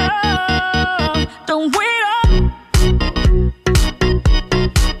 Oh, don't wait up.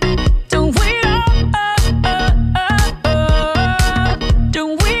 Don't wait up.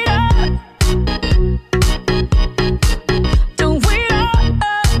 Don't wait up. Don't wait up.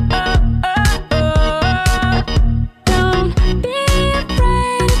 Don't be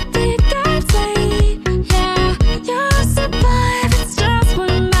afraid if it gets late. Yeah, you'll survive. It's just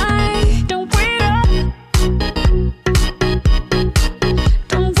one night. Don't wait up.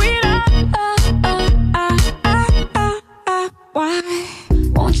 Don't wait up. Why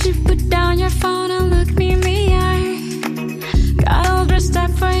won't you put down your phone and look me in the eye? Got all dressed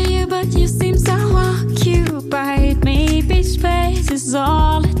up for you, but you seem so occupied. Maybe space is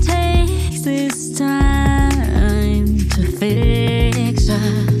all it takes this time to fix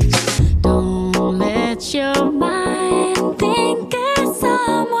us. Don't let your mind think it's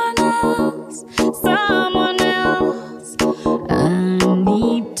someone else, someone else. I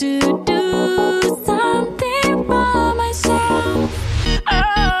need to do something for myself.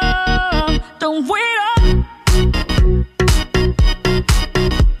 Oh, don't wait up.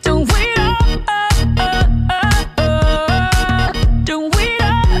 Don't wait up. Don't wait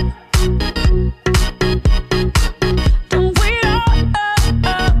up. Don't wait up.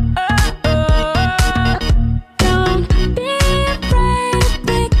 Don't be afraid if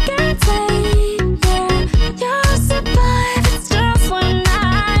it gets late. Yeah, you'll survive. It's just one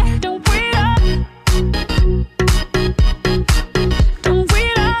night. Don't wait up. Don't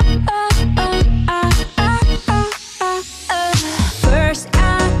wait up. First I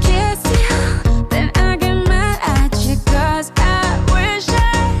kiss you, then I get mad at you, 'cause I wish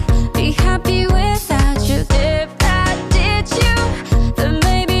I'd be happy without you. If I did you, then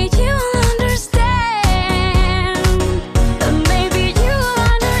maybe you'll understand. Then maybe you'll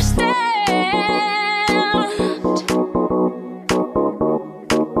understand.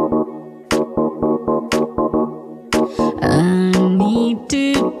 I need to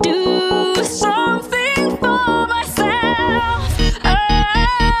do something for myself.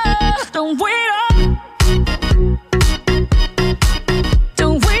 Don't wait up.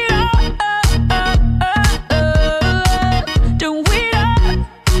 Don't wait up. Don't wait up.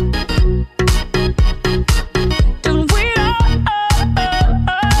 Don't wait up.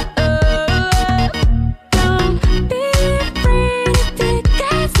 Don't be afraid if it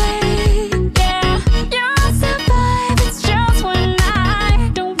gets late. Yeah, you'll survive. It's just one night.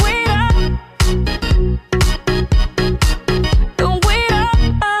 Don't wait up. Don't wait up.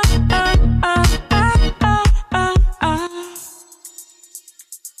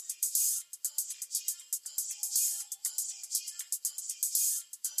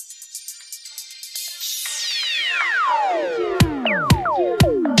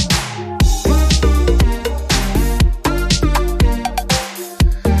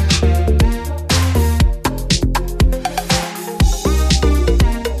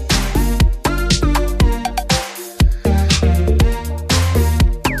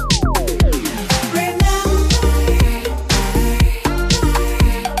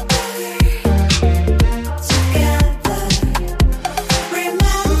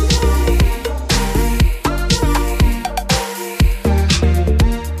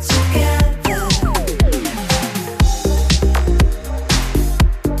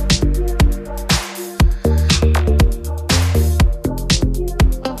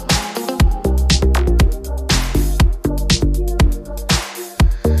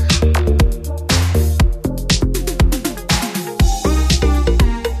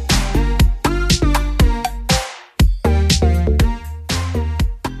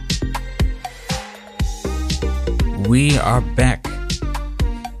 We are back.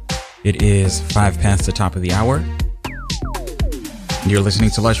 It is 5 past the top of the hour. You're listening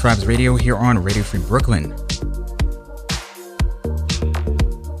to Lush Vibes Radio here on Radio Free Brooklyn.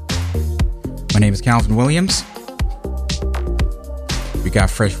 My name is Calvin Williams. We got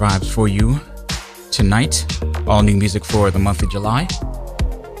fresh vibes for you tonight. All new music for the month of July.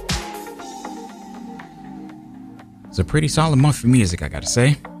 It's a pretty solid month for music, I gotta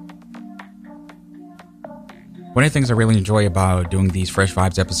say. One of the things I really enjoy about doing these Fresh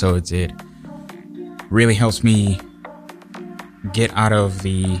Vibes episodes, it really helps me get out of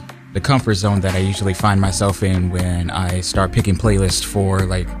the comfort zone that I usually find myself in when I start picking playlists for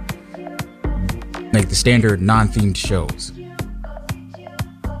like like the standard non-themed shows.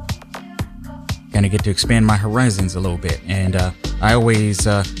 Kind of get to expand my horizons a little bit, and I always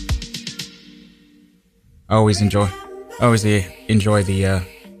enjoy the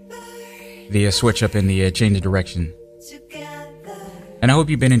switch up in the change of direction. And I hope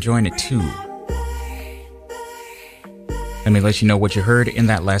you've been enjoying it too. Let me let you know what you heard in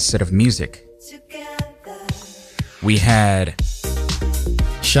that last set of music. We had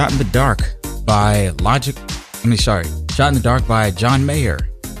Shot in the Dark by Shot in the Dark by John Mayer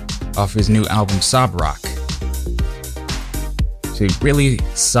off his new album Sob Rock. It's a really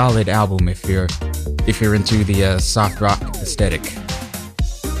solid album if you're into the soft rock aesthetic.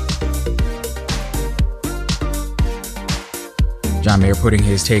 John Mayer putting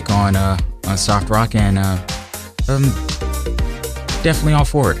his take on soft rock, and definitely all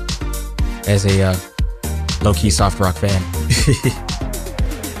for it as a low-key soft rock fan.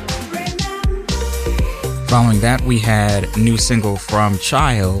 Following that, we had a new single from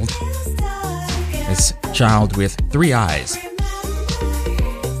Child. It's Child with 3 Eyes.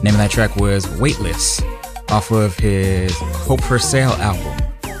 Name of that track was Weightless, off of his Hope for Sale album.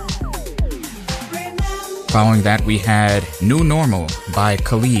 Following that, we had New Normal by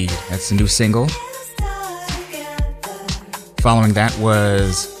Khalid. That's the new single. Following that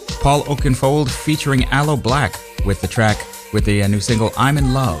was Paul Oakenfold featuring Aloe Black with the new single I'm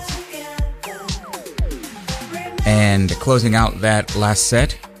in Love. And closing out that last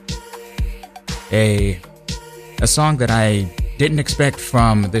set, a song that I didn't expect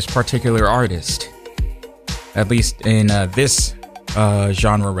from this particular artist, at least in this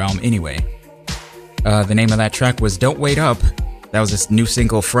genre realm anyway. The name of that track was Don't Wait Up. That was this new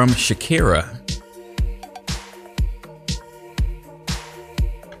single from Shakira.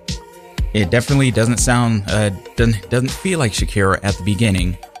 It definitely doesn't sound, doesn't feel like Shakira at the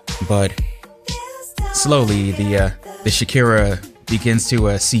beginning, but slowly the Shakira begins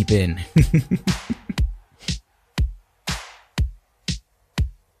to seep in.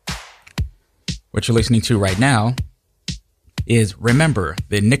 What you're listening to right now is Remember,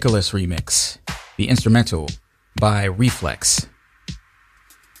 the Nicholas remix, the instrumental by Reflex.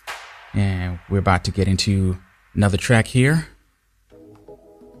 And we're about to get into another track here.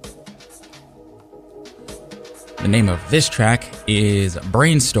 The name of this track is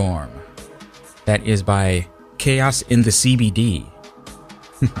Brainstorm. That is by Chaos in the CBD.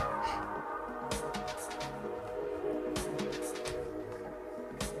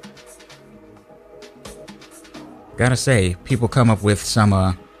 Gotta say, people come up with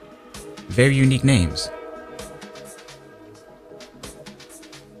some very unique names.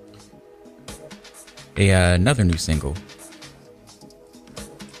 Another new single.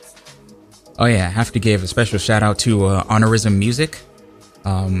 Oh yeah, I have to give a special shout out to Honorism Music.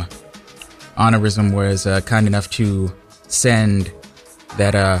 Honorism was kind enough to send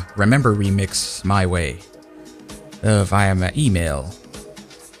that Remember remix my way via my email.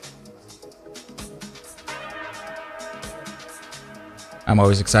 I'm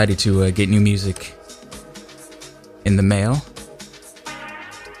always excited to get new music in the mail.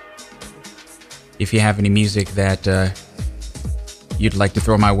 If you have any music that you'd like to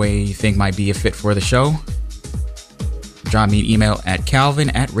throw my way, you think might be a fit for the show, drop me an email at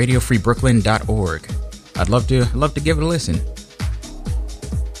calvin@radiofreebrooklyn.org. I'd love to give it a listen.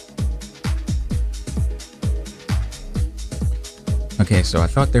 Okay, so I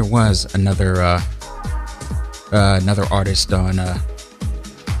thought there was another artist on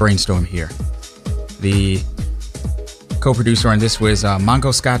Brainstorm here. The co-producer on this was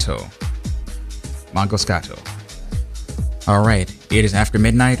Mongo Scatto. All right, it is after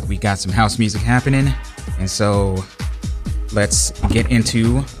midnight. We got some house music happening, and so let's get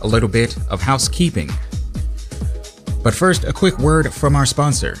into a little bit of housekeeping. But first, a quick word from our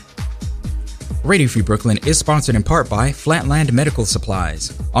sponsor. Radio Free Brooklyn is sponsored in part by Flatland Medical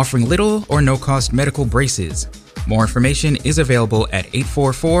Supplies, offering little or no cost medical braces. More information is available at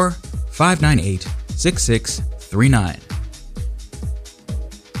 844-598-6639.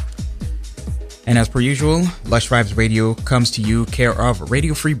 And as per usual, Lush Vibes Radio comes to you care of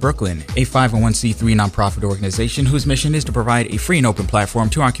Radio Free Brooklyn, a 501c3 nonprofit organization whose mission is to provide a free and open platform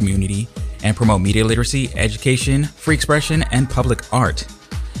to our community and promote media literacy, education, free expression, and public art.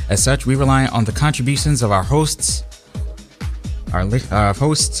 As such, we rely on the contributions of our hosts, our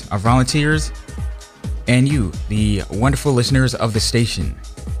volunteers, and you, the wonderful listeners of the station.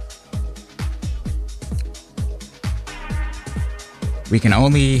 We can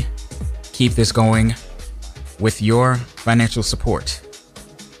only keep this going with your financial support.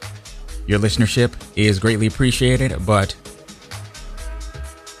 Your listenership is greatly appreciated, but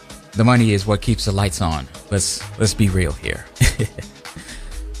the money is what keeps the lights on. Let's be real here.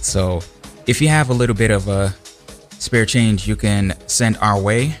 So if you have a little bit of a spare change you can send our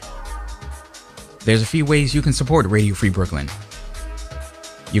way, there's a few ways you can support Radio Free Brooklyn.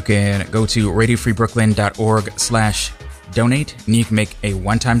 You can go to radiofreebrooklyn.org/donate, and you can make a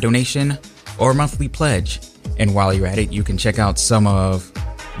one-time donation or a monthly pledge. And while you're at it, you can check out some of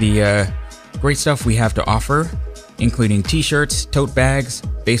the great stuff we have to offer, including t-shirts, tote bags,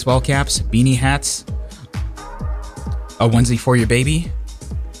 baseball caps, beanie hats, a onesie for your baby,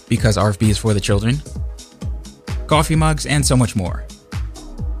 because RFB is for the children, coffee mugs, and so much more.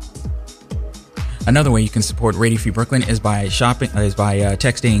 Another way you can support Radio Free Brooklyn is by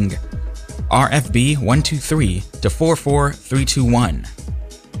texting RFB123 to 44321.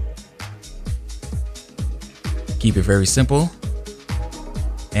 Keep it very simple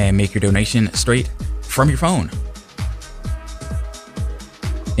and make your donation straight from your phone.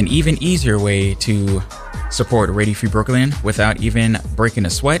 An even easier way to support Radio Free Brooklyn without even breaking a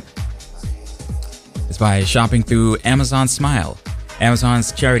sweat is by shopping through Amazon Smile,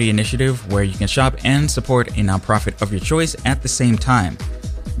 Amazon's charity initiative where you can shop and support a nonprofit of your choice at the same time.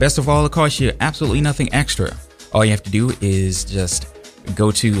 Best of all, it costs you absolutely nothing extra. All you have to do is just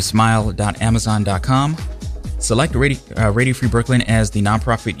go to smile.amazon.com, select Radio Free Brooklyn as the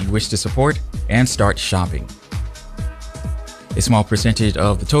nonprofit you wish to support, and start shopping. A small percentage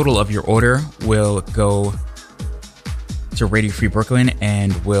of the total of your order will go to Radio Free Brooklyn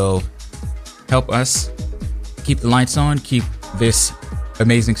and will help us keep the lights on, keep this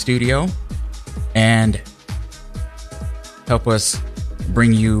amazing studio, and help us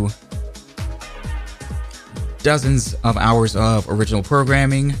bring you dozens of hours of original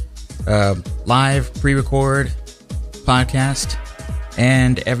programming, live, pre-record, podcast,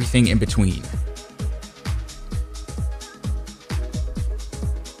 and everything in between.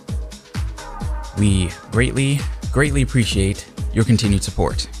 We greatly appreciate your continued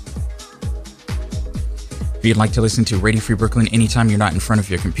support. If you'd like to listen to Radio Free Brooklyn anytime you're not in front of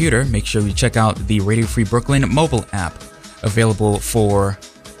your computer, make sure you check out the Radio Free Brooklyn mobile app, available for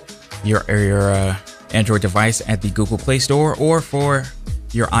your Android device at the Google Play Store or for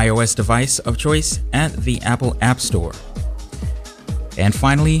your iOS device of choice at the Apple App Store. And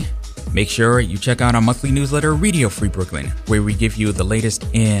finally, make sure you check out our monthly newsletter, Radio Free Brooklyn, where we give you the latest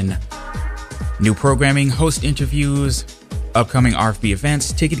in new programming, host interviews, upcoming RFB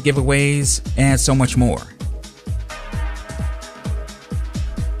events, ticket giveaways, and so much more.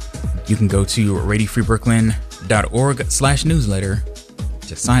 You can go to radiofreebrooklyn.org/newsletter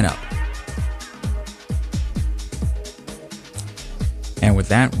to sign up. And with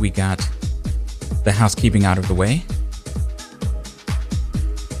that, we got the housekeeping out of the way.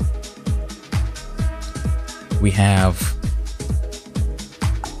 We have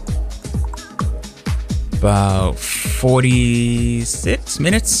about 46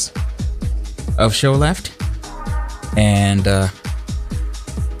 minutes of show left, and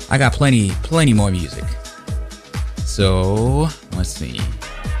I got plenty more music. So let's see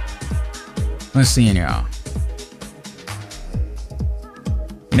now.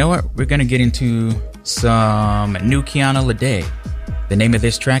 You know what? We're gonna get into some new Kiana Lede. The name of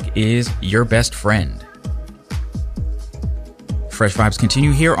this track is Your Best Friend. Fresh Vibes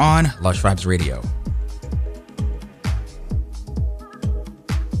continue here on Lush Vibes Radio.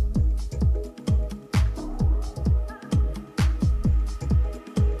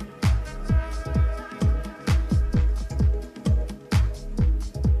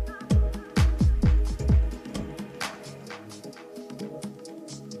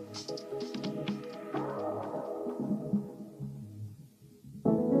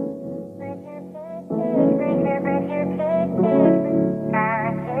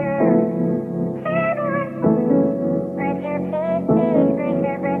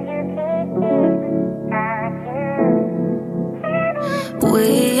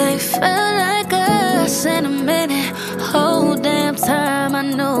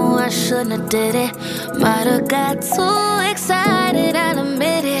 Did it, might have got too excited, I'll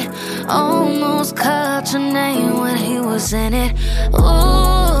admit it. Almost called your name when he was in it.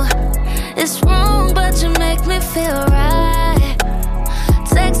 Ooh, it's wrong, but you make me feel right.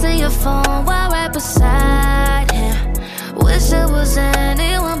 Texting your phone while right beside him. Wish it was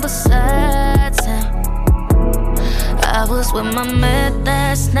anyone besides him. I was with my man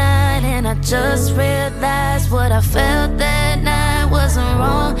last night, and I just realized what I felt that night wasn't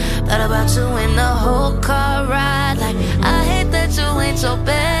wrong. Thought about you in the whole car ride. Like, I hate that you ain't your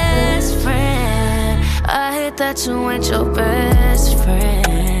best friend. I hate that you ain't your best friend.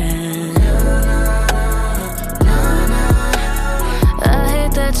 I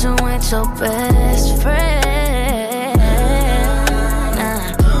hate that you ain't your best friend.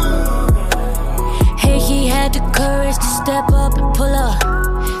 Hey, he had the courage to step up and pull up.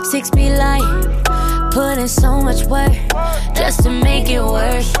 6 feet light, put in so much work just to make it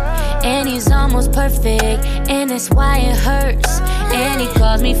work. And he's almost perfect, and that's why it hurts. And he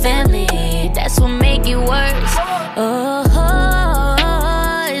calls me family, that's what make it worse. Oh,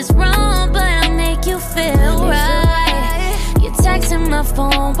 it's wrong, but I'll make you feel right. You texting my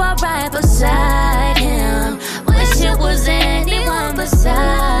phone while right beside him. Wish it was anyone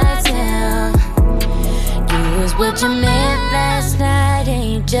besides him. You was with your man last night, and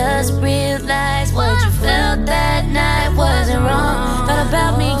you just realized what you felt that night wasn't wrong. Thought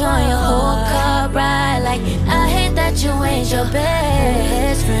about me on your whole car ride, like I hate that you ain't your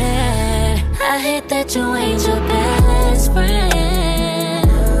best friend. I hate that you ain't your best friend.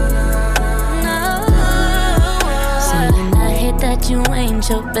 No, saying I hate that you ain't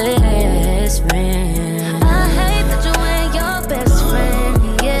your best friend. I hate that you ain't your best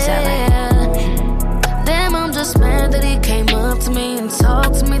friend. Yeah. Just mad that he came up to me and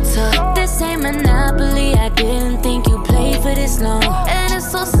talked to me tough. This ain't Monopoly, I didn't think you played for this long. And it's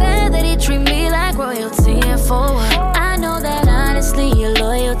so sad that he treat me like royalty. And for what? I know that honestly your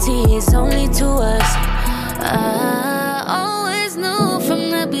loyalty is only to us. I always knew from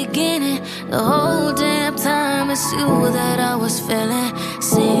the beginning, the whole damn time it's you that I was feeling.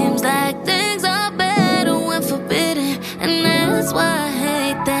 Seems like things are better when forbidden, and that's why I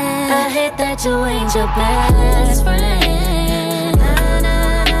hate that. I hate that you ain't your best friend. Nah,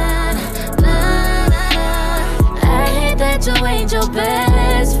 nah, nah, nah, nah, nah. I hate that you ain't your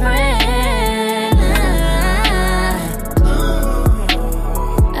best friend.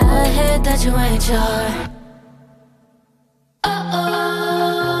 I hate that you ain't your.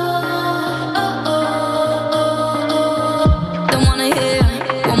 Don't wanna hear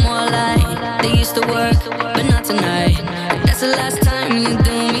one more lie. They used to work, but not tonight. That's the last time you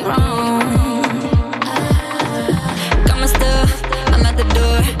do me wrong. Got my stuff, I'm at the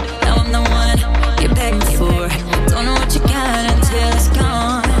door. Now I'm the one you're begging for. Don't know what you got until it's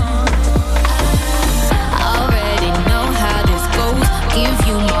gone. I already know how this goes. Give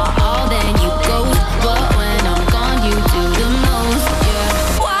you my all, then you go. But when I'm gone, you do the most, yeah.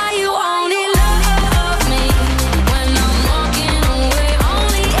 Why you only love me when I'm walking away?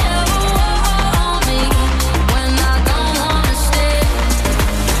 Only ever want me when I don't wanna stay.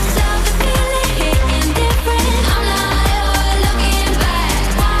 Stop the feeling hitting different. I'm not ever looking back.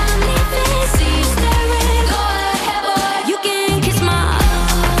 While I'm leaving, see you staring. Go ahead, boy, you can kiss my.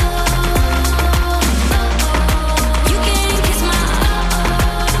 You can kiss my.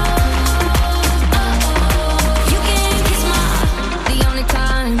 You can kiss my. The only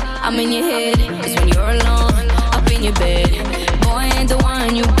time I'm in your head is when you're alone, up in your bed. Boy, ain't the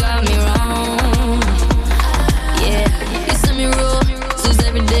one, you got me wrong. Yeah, you send me rules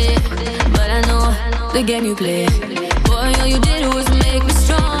every day, but I know the game you play. Boy, all you did was make me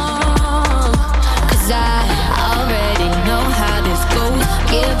strong. 'Cause I already know how this goes.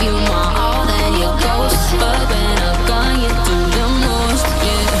 Give you my all, then you ghost. But when I'm gone, you do the most,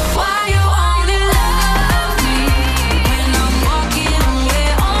 yeah. Why you only love me when I'm walking away?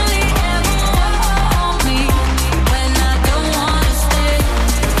 Only ever want me when I don't wanna stay.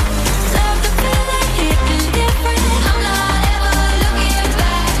 Love the feeling hitting different. I'm not ever looking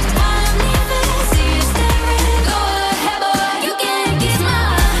back. While I'm leaving, see you staring. Go ahead, boy, you can kiss my.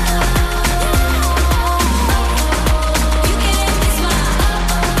 You can kiss my.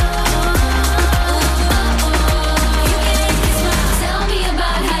 You can kiss my. Tell me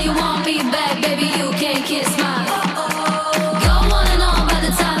about how you want me back, baby. You can kiss my. Go on and on about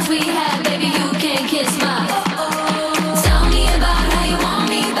the times we had, baby. You can kiss my. Tell me about how you want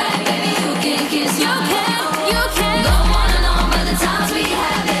me back, baby. You can kiss my. You can. Go on and on about the times we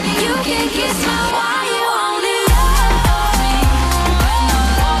had, baby. You can kiss my. Why you only love me when I'm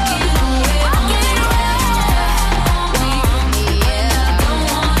walking away? Walking away. Want me, yeah. Don't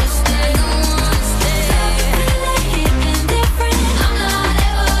wanna stay. Feeling hitting different. I'm not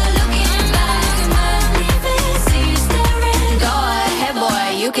ever looking back. When I'm leaving, see you staring. Go ahead, boy,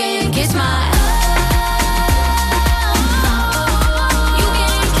 you can kiss my. You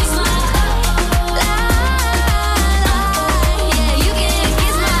can kiss my. Yeah, you can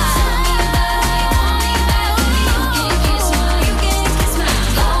kiss my. You can kiss my. You can kiss my.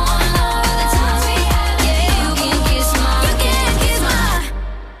 Go on and on about the times we had. Yeah, you can kiss my. You can kiss my.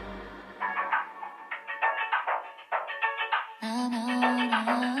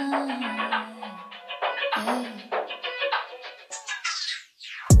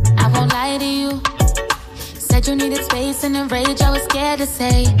 I won't lie to you. Said you needed space and in rage, I was scared to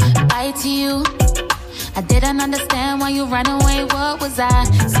say bye to you. I didn't understand why you ran away, what was I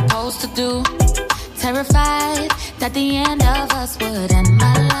supposed to do? Terrified that the end of us would end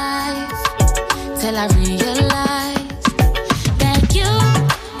my life. Till I realized that you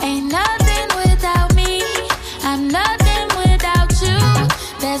ain't nothing without me. I'm nothing without you.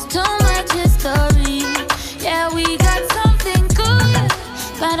 There's too much history. Yeah, we got something good,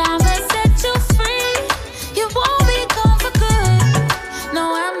 but I'ma set you free. You won't be gone for good. No,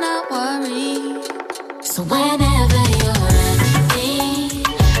 I'm not worried. So whenever you're ready,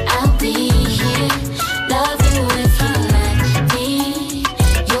 I'll be here. Love you if you let me.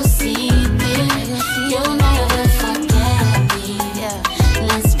 You'll see me. You'll never forget me.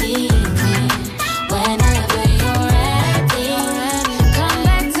 Let's be clear. Whenever you're ready, come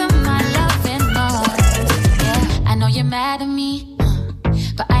back to my loving arms. Yeah, I know you're mad at me,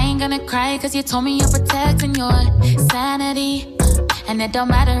 but I ain't gonna cry, cause you told me you're protecting your sanity. And it don't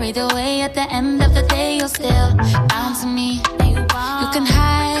matter either way, at the end of the day, you're still bound to me. You can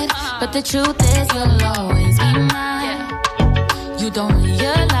hide, but the truth is you'll always be mine. You don't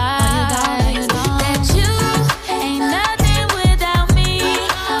realize that you ain't nothing without me.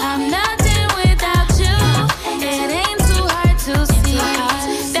 I'm nothing without you. It ain't too hard to see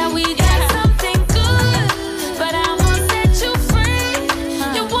that we got something good, but I won't set you free.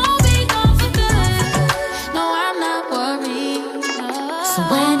 You won't be gone for good. No, I'm not worried. So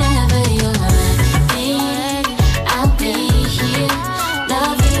whenever you're ready, I'll be here.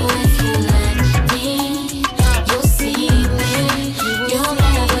 Love you if you let me. You'll see me. You'll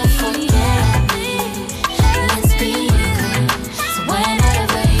never forget me. Let's be clear. So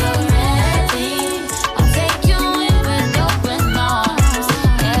whenever you're ready, I'll take you in with open arms.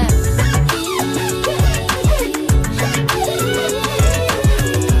 Yeah.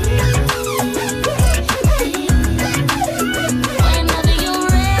 Whenever you're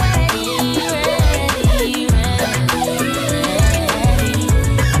ready,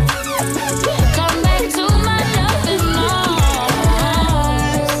 come back to my loving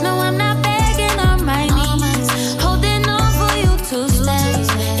arms. No, I'm not begging on my knees, holding on for you to stay.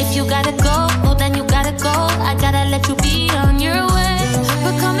 If you gotta go, well then you gotta go. I gotta let you be on your way.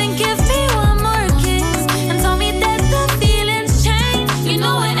 But come and give me one more kiss and tell me that the feelings change. You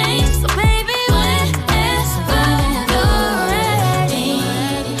know it ain't, so baby, whenever you're ready,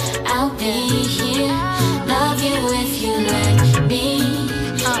 I'll be here. Love you if you let me.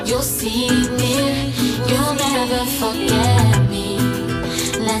 You'll see me. You'll never forget me.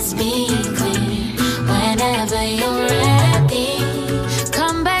 Let's be clear. Whenever you're ready,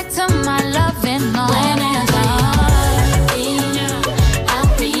 come back to my loving arms. Whenever you're ready, I'll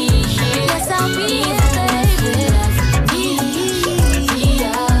be here. Yes, I'll be there. Be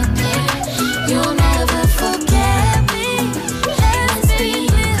up there. You'll never forget me. Let's be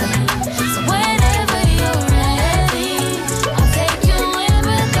clear. So whenever you're ready, I'll take you in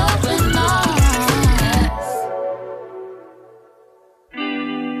with open arms.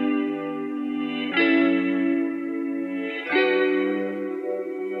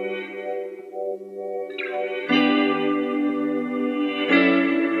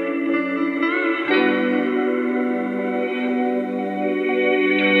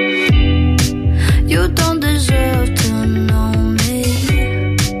 You don't deserve to know me.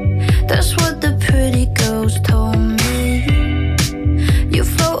 That's what the pretty girls told me. You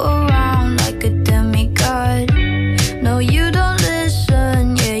float around like a demigod. No, you don't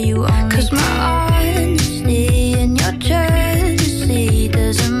listen, yeah, you only 'cause my honesty and your jealousy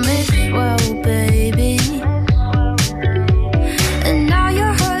doesn't mix well, baby. And now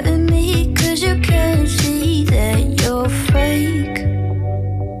you're hurting me 'cause you can't see that you're fake.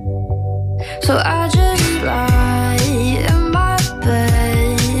 So I just lie in my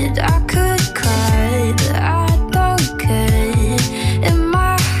bed. I could cry, but I don't care. In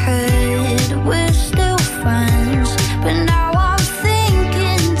my head, we're still friends, but now I'm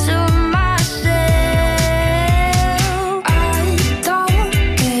thinking to myself, I don't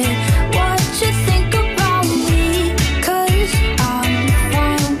care what you think about me, 'cause I'm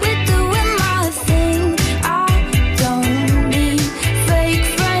fine with doing my thing. I don't need fake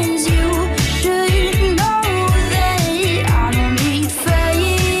friends. You should know that I don't need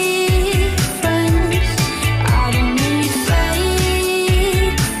fake friends. I don't need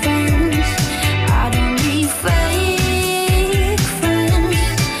fake friends. I don't need fake friends.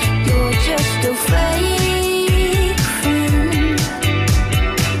 You're just a fake friend.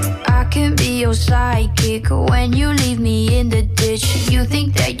 I can be your sidekick when you leave me in the ditch. You think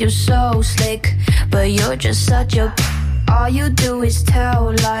that you're so slick, but you're just such a All you do is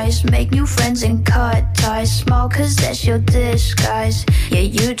tell lies, make new friends and cut ties. Small cause that's your disguise. Yeah,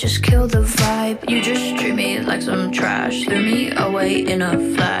 you just kill the vibe. You just treat me like some trash. Threw me away in a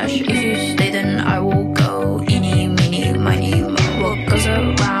flash. If you stay then I will go. Eeny, meeny, miny, mo. What goes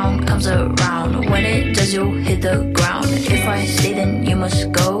around comes around. When it does you'll hit the ground. If I stay then you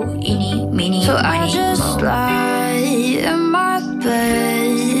must go. Eeny, meeny, so miny, mo. So I just lie in my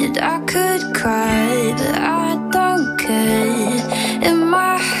bed. I could cry but I don't care. In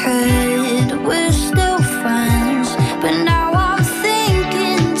my head we're still friends, but now I'm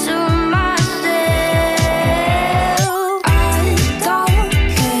thinking to myself, I don't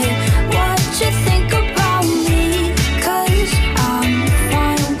care what you think about me, cause I'm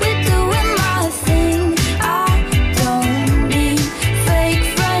fine with doing my thing. I don't need fake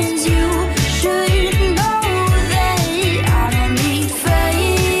friends, you should know that. I don't need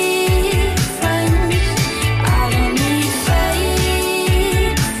fake friends. I don't need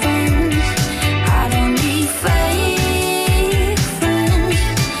fake friends. I don't need fake friends.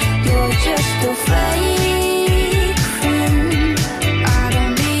 You're just a fake friend. I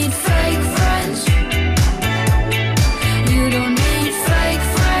don't need fake friends. You don't need fake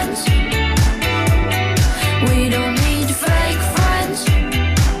friends. We don't need fake friends.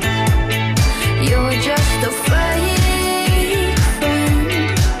 You're just a fake friend.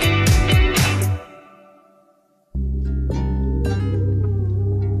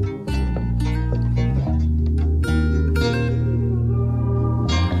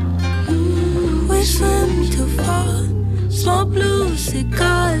 We swim too far, smoke blue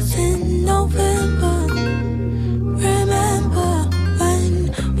cigars in November. Remember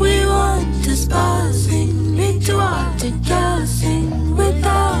when we want to spar, sing me too hard to just sing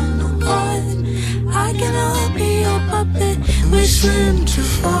without no heart. I cannot be your puppet. We swim too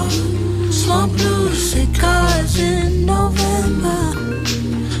far, smoke blue cigars in November.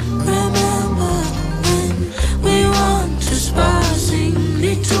 Remember when we want to spar, sing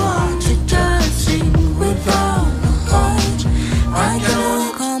me too hard to just sing without no heart. I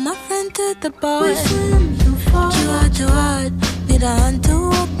cannot call my friend to the bar. We swim too far, too hard. Need a hand to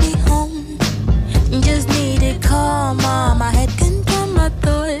walk me home. Just need it calm, my head can calm my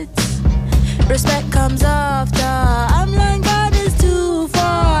thoughts. Respect comes after. I'm like God is too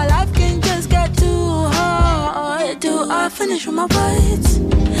far. Life can just get too hard. Do I finish with my words?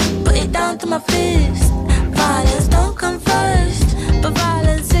 Put it down to my fist. Violence don't come first, but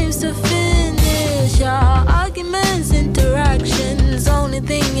violence seems to finish. Our arguments, interactions, only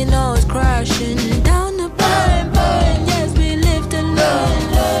thing you know is crashing down the burn. Yes, we live to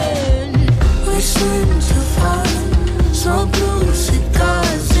learn. We swim too far, so blue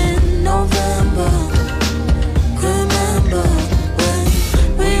cigars in November. Remember when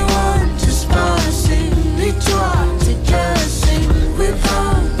we want to spar, sing me too hard to just sing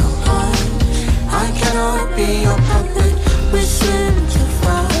without no heart. I cannot be your puppet. We swim too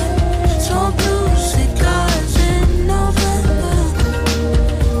far, so blue cigars in November.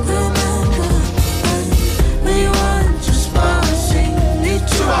 Remember when we want to spar, sing me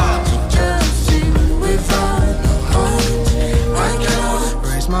too hard to just sing without no heart. I cannot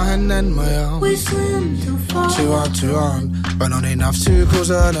Raise my hand and my arm. We swim too far. Too hard, but not enough to cause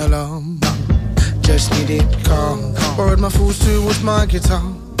an alarm. Just need it calm. Borrowed my fools towards my guitar,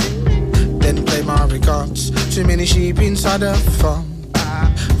 then play my regards. Too many sheep inside the farm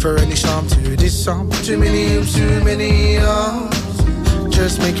for any charm to this song. Too many hymns, too many arms.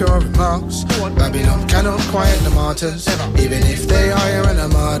 Just make your remarks. Babylon cannot quiet the martyrs, even if they hire an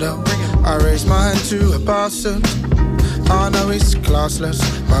armada. I raise my hand to a bastard. I know it's classless,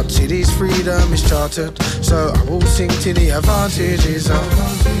 but city's freedom is chartered, so I will sing to the advantages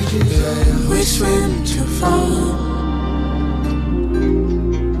of. We swim too far.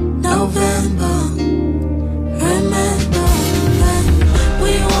 November. Remember when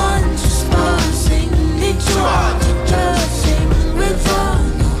we want to spar, sing me too hard to just sing without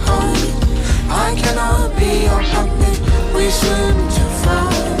no heart. I cannot be your puppet. We swim too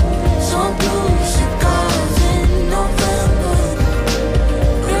far, so blue cigars in November.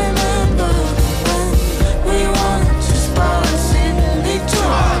 Remember when we want to spar, sing me too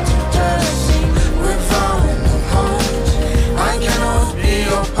hard to just sing without no heart. I cannot be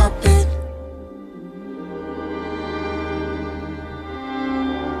your puppet.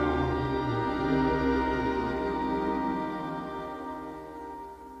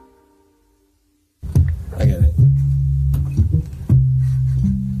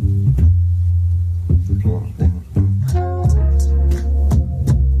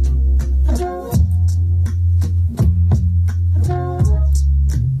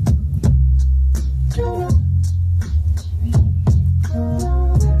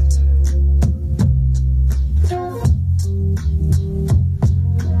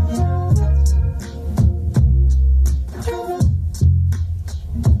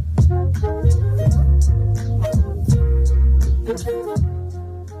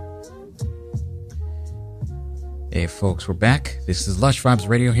 Hey folks, we're back. This is Lush Vibes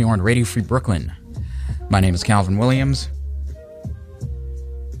Radio here on Radio Free Brooklyn. My name is Calvin Williams.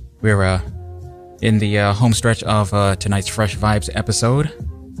 We're in the home stretch of tonight's Fresh Vibes episode.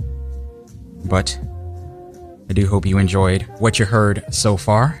 But I do hope you enjoyed what you heard so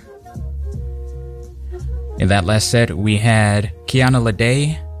far. In that last set, we had Kiana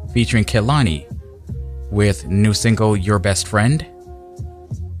Lede featuring Kehlani with new single Your Best Friend.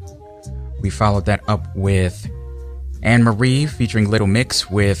 We followed that up with Anne Marie featuring Little Mix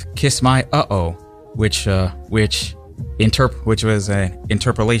with Kiss My Uh-Oh, which was an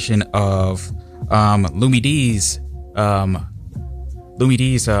interpolation of Lumi D's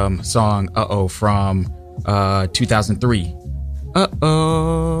song Uh-Oh from 2003.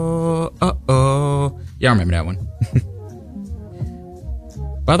 Uh-oh, uh-oh. Yeah, I remember that one.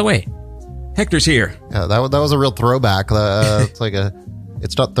 By the way, Hector's here. Yeah, that was a real throwback.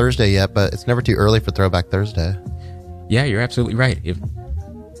 It's not Thursday yet, but it's never too early for Throwback Thursday. Yeah, you're absolutely right.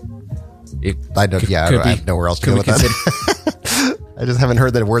 I have nowhere else to go with that. I just haven't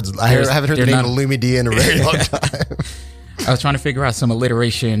heard that words. I haven't heard the name of Lumi D in a very long time. I was trying to figure out some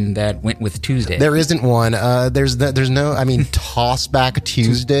alliteration that went with Tuesday. There isn't one. There's no. I mean, toss back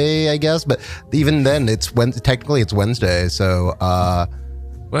Tuesday, I guess. But even then, technically it's Wednesday. So,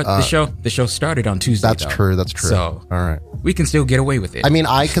 the show started on Tuesday. That's true. So, all right, we can still get away with it. I mean,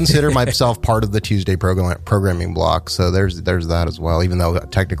 I consider myself part of the Tuesday programming block. So there's that as well. Even though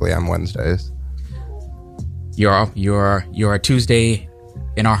technically I'm Wednesdays. You're a Tuesday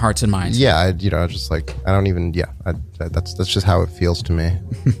in our hearts and minds. Yeah, just like I don't even. Yeah, that's just how it feels to me.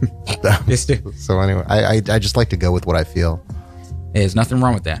 So anyway, I just like to go with what I feel. There's nothing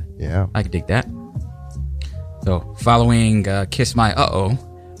wrong with that. Yeah, I can dig that. So following Kiss My Uh-Oh,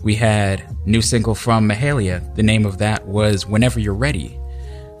 we had new single from Mahalia. The name of that was Whenever You're Ready.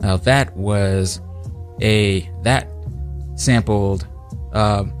 Now that sampled,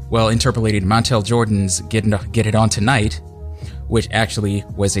 interpolated Montel Jordan's Get It On Tonight, which actually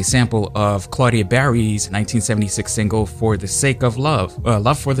was a sample of Claudia Barry's 1976 single For the Sake of Love,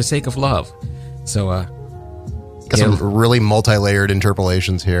 Love for the Sake of Love. So, got some really multi-layered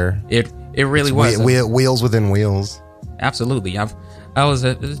interpolations here. It really was. Wheels within wheels. Absolutely. I was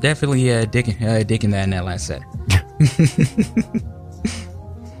definitely digging that in that last set.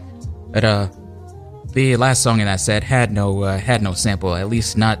 But the last song in that set had no sample, at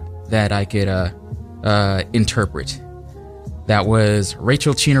least not that I could interpret. That was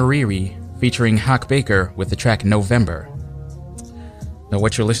Rachel Chinariri featuring Hawk Baker with the track November. Now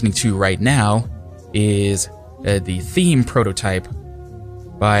what you're listening to right now is the theme prototype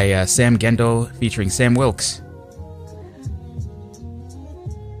by Sam Gendel featuring Sam Wilkes.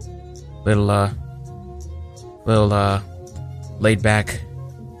 Little laid back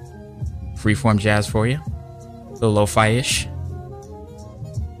freeform jazz for you. A little lo-fi-ish.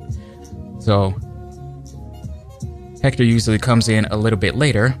 So Hector usually comes in a little bit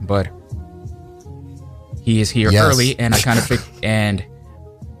later, but he is here early, and I kind of and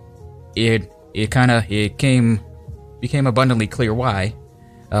it became abundantly clear why.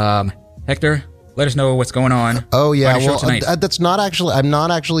 Hector, let us know what's going on. Oh yeah, that's not actually. I'm not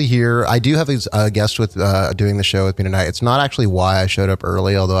actually here. I do have a guest with doing the show with me tonight. It's not actually why I showed up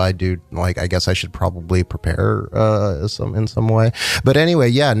early, although I do I guess I should probably prepare in some way. But anyway,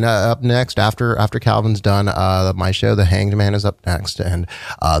 yeah. Up next, after Calvin's done, my show, The Hanged Man, is up next, and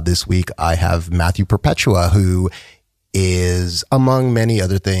this week I have Matthew Perpetua, who is, among many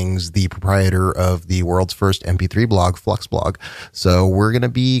other things, the proprietor of the world's first MP3 blog, Flux Blog. So we're gonna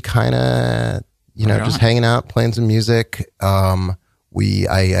be kind of just hanging out, playing some music.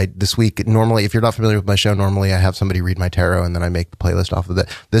 This week, normally, if you're not familiar with my show, normally I have somebody read my tarot and then I make the playlist off of it.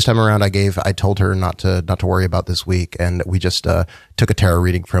 This time around, I told her not to worry about this week, and we just took a tarot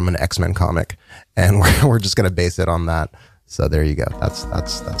reading from an X-Men comic, and we're just gonna base it on that. So there you go. That's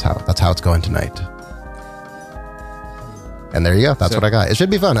how it's going tonight. And there you go. That's what I got. It should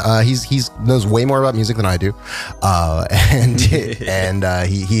be fun. He's knows way more about music than I do, and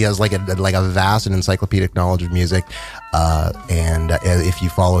he has like a vast and encyclopedic knowledge of music. And if you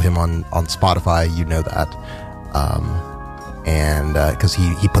follow him on Spotify, you know that. And because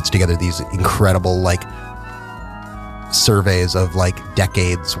he puts together these incredible surveys of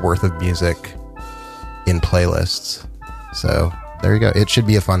decades worth of music in playlists. So there you go. It should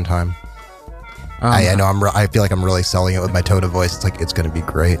be a fun time. I know I feel like I'm really selling it with my tone of voice. It's it's going to be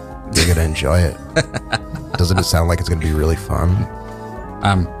great. You're going to enjoy it. Doesn't it sound like it's going to be really fun?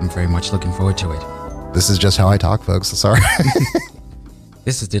 I'm very much looking forward to it. This is just how I talk, folks. Sorry.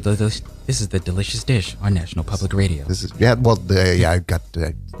 This is the delicious dish on National Public Radio. I got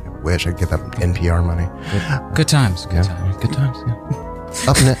wish I'd get that NPR money. Good times. Good times. Good times.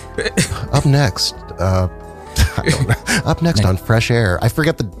 Yeah. Up next. I don't know. Up next on Fresh Air. I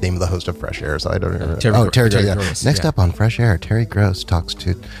forget the name of the host of Fresh Air, so I don't remember. Terry Gross. Next up on Fresh Air, Terry Gross talks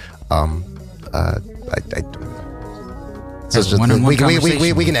to. So it's just, we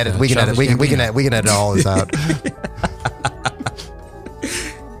can edit. We can edit. We can edit all this out.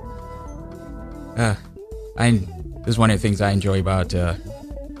 This is one of the things I enjoy about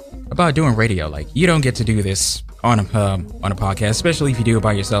doing radio. Like, you don't get to do this on a podcast, especially if you do it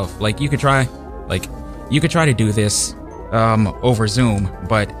by yourself. Like, you could try to do this over Zoom,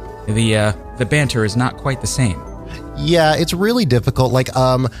 but the banter is not quite the same. Yeah, it's really difficult. Like,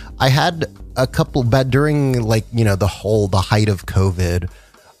 I had a couple, but during, like, you know, the height of COVID,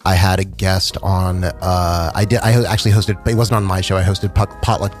 I had a guest on, I actually hosted, it wasn't on my show, I hosted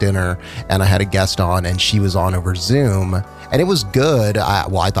Potluck Dinner, and I had a guest on, and she was on over Zoom, and it was good.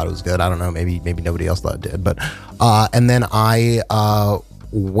 I thought it was good. I don't know, maybe nobody else thought it did, but, and then I,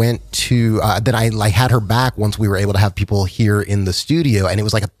 went to then I had her back once we were able to have people here in the studio, and it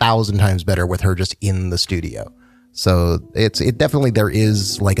was like 1,000 times better with her just in the studio. So it definitely, there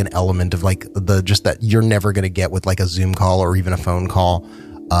is like an element of like that you're never going to get with like a Zoom call or even a phone call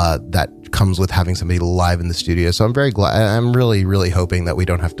that comes with having somebody live in the studio. So I'm very glad. I'm really, really hoping that we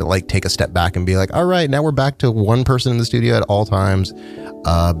don't have to like take a step back and be like, all right, now we're back to one person in the studio at all times,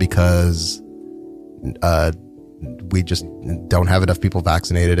 because we just don't have enough people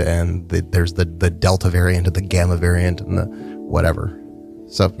vaccinated, and there's the Delta variant and the Gamma variant and the whatever.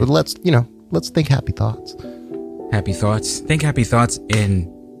 So let's think happy thoughts. Happy thoughts. Think happy thoughts,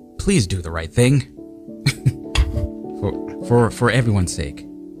 and please do the right thing. for everyone's sake.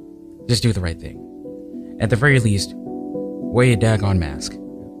 Just do the right thing. At the very least, wear a daggone mask.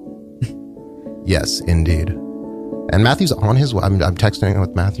 Yes, indeed. And Matthew's on his way. I'm texting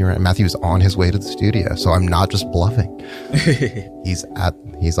with Matthew, right? Matthew's on his way to the studio, so I'm not just bluffing. He's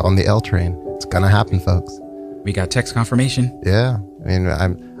on the L train. It's gonna happen, folks. We got text confirmation. Yeah, I mean,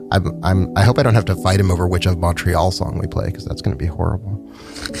 I hope I don't have to fight him over which of Montreal song we play, because that's gonna be horrible.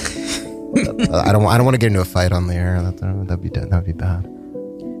 I don't want to get into a fight on the air. That'd be bad.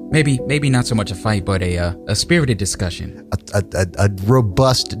 Maybe not so much a fight, but a spirited discussion. A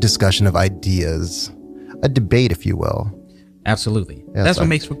robust discussion of ideas. A debate, if you will. Absolutely. Yes, that's what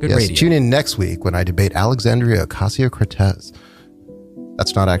makes for good radio. Tune in next week when I debate Alexandria Ocasio-Cortez.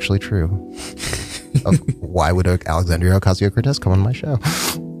 That's not actually true. Why would Alexandria Ocasio-Cortez come on my show?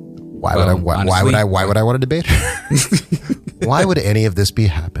 Why would I want to debate her? Why would any of this be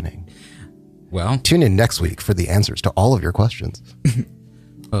happening? Well, tune in next week for the answers to all of your questions.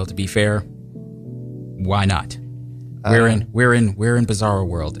 Well, to be fair, why not? We're in bizarro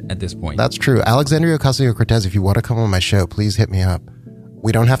world at this point. That's true. Alexandria Ocasio-Cortez, if you want to come on my show, please hit me up.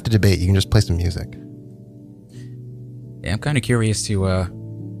 We don't have to debate. You can just play some music. Yeah, I'm kind of curious to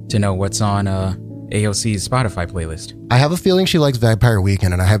know what's on AOC's Spotify playlist. I have a feeling she likes Vampire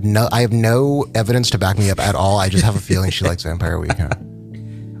Weekend, and I have no evidence to back me up at all. I just have a feeling she likes Vampire Weekend.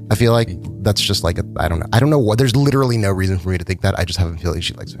 I feel like that's just like I don't know what. There's literally no reason for me to think that. I just have a feeling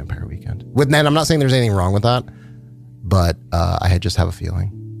she likes Vampire Weekend. And I'm not saying there's anything wrong with that, but I just have a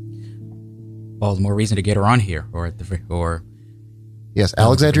feeling. All the more reason to get her on here, or yes,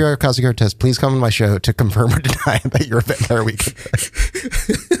 Alexandria Ocasio-Cortez, please come on my show to confirm or deny that you're a Vampire Weekend.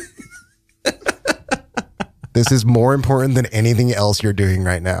 This is more important than anything else you're doing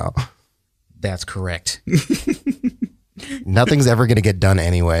right now. That's correct. Nothing's ever going to get done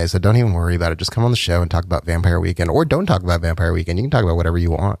anyway, so don't even worry about it. Just come on the show and talk about Vampire Weekend, or don't talk about Vampire Weekend. You can talk about whatever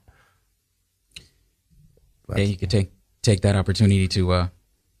you want. But, yeah, you could take that opportunity to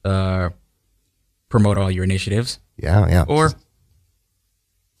promote all your initiatives. Yeah. Or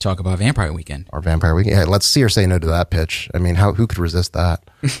talk about Vampire Weekend. Or Vampire Weekend. Yeah, let's see her say no to that pitch. I mean, who could resist that?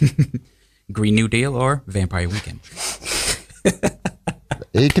 Green New Deal or Vampire Weekend?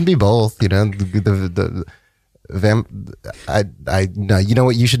 It can be both, you know. You know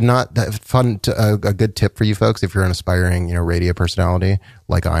what? You should not. A good tip for you folks, if you're an aspiring, radio personality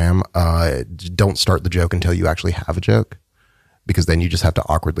like I am, don't start the joke until you actually have a joke, because then you just have to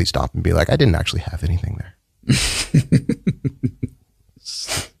awkwardly stop and be like, I didn't actually have anything there.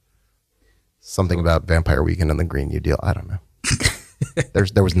 Something about Vampire Weekend and the Green New Deal. I don't know.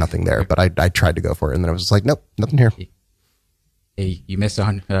 There was nothing there, but I tried to go for it, and then I was just like, nope, nothing here. Hey, you missed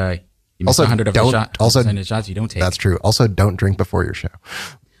 100. You missed 100 of the shots you don't take. That's true. Also, don't drink before your show.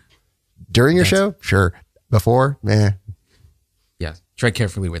 During your show, sure. Before, meh. Yeah, tread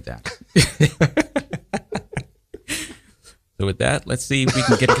carefully with that. So with that, let's see if we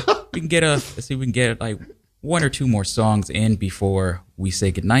can get like one or two more songs in before we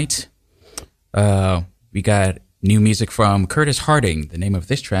say goodnight. We got new music from Curtis Harding. The name of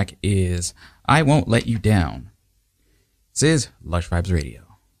this track is I Won't Let You Down. This is Lush Vibes Radio.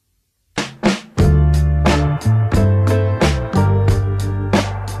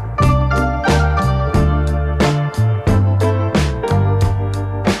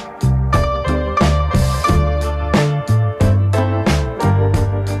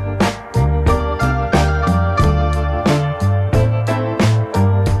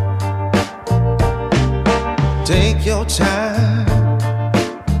 Take your time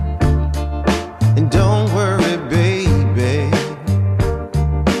and don't worry, baby.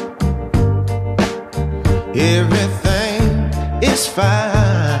 Everything is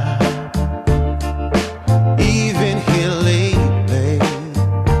fine, even here lately.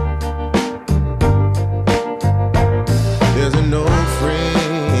 There's an old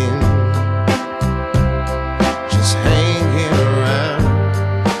friend just hanging around.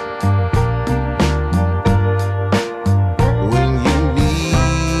 When you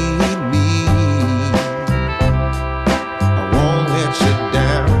need me, I won't let you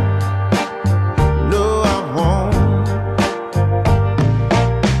down. No, I won't.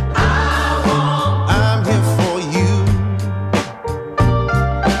 I'm here for you.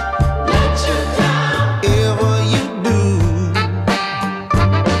 Let you down. Whatever you do,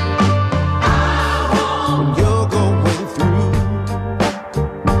 when you're going through.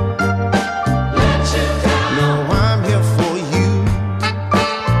 Let you down. No, I'm here for you.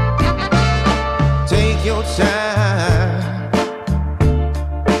 Take your time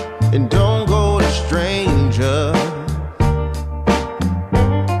and don't go to strangers.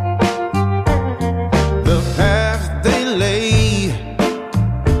 The path they lay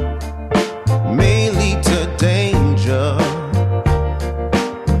may lead to danger.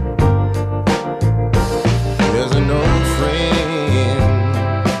 There's an old friend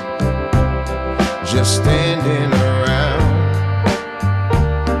just standing around.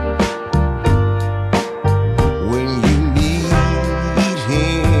 When you need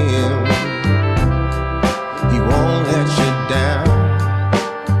him, he won't let you down.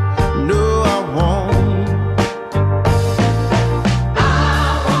 No, I won't.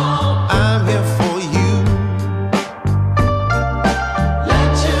 I'm here for you.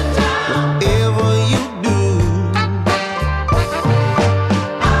 Let you down. Whatever you do,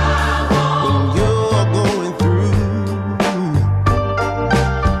 when you're going through.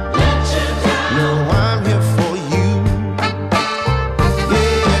 Let you down. No, I'm here for you.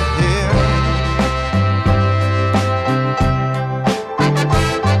 Yeah, yeah.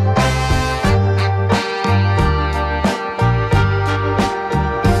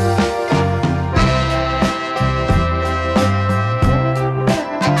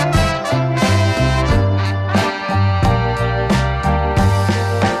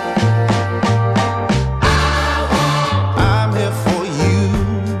 I'm here for you.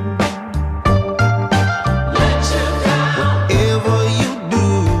 Let you down. Whatever you do,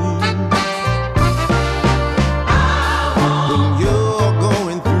 when you're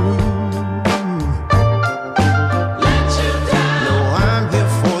going through. Let you down. No, I'm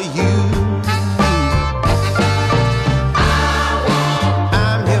here for you.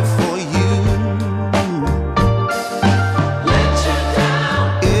 I'm here for you. Let you down.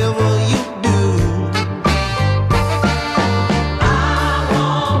 Whatever you do,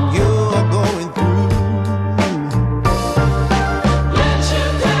 when you're going through. Let you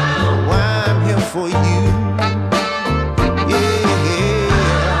down. No, I'm here for you. Yeah,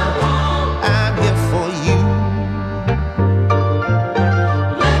 I'm here for you.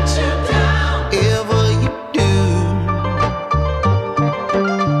 Let you down. Whatever you do,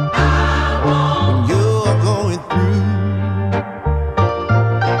 when you're going through.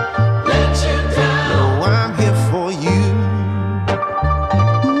 Let you down. No, I'm here for you.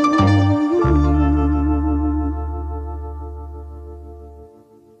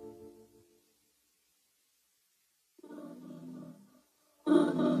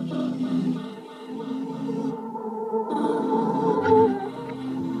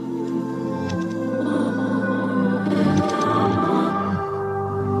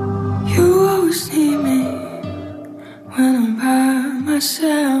 You always need me when I'm by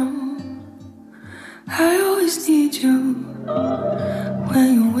myself. I always need you when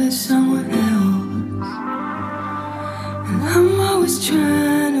you're with someone else. And I'm always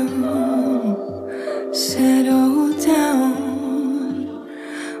trying to settle down.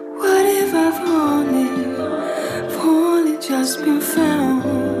 What if I've only just been found?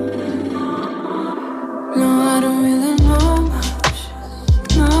 No, I don't really know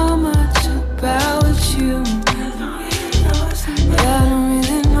much about you. Yeah, I don't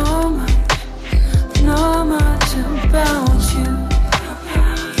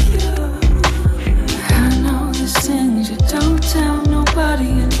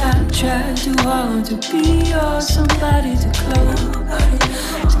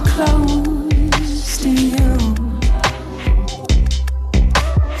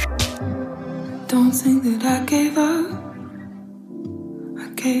think that I gave up. I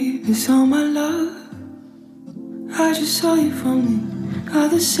gave this all my love. I just saw you from the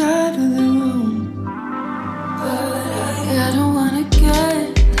other side of the room. But I don't wanna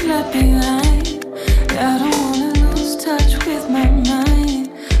get left behind. I don't wanna lose touch with my mind.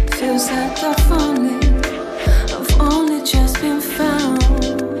 Feels like I've only just been found.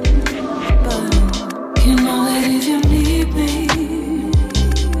 But you know that if you need me,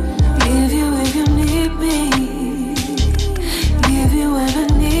 if you need me, if you ever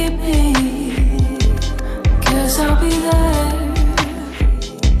need me, guess I'll be there.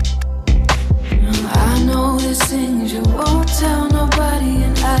 I know there's things you won't tell nobody,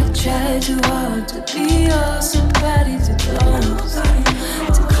 and I try too hard to be your somebody to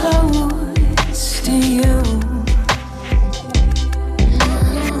close to you.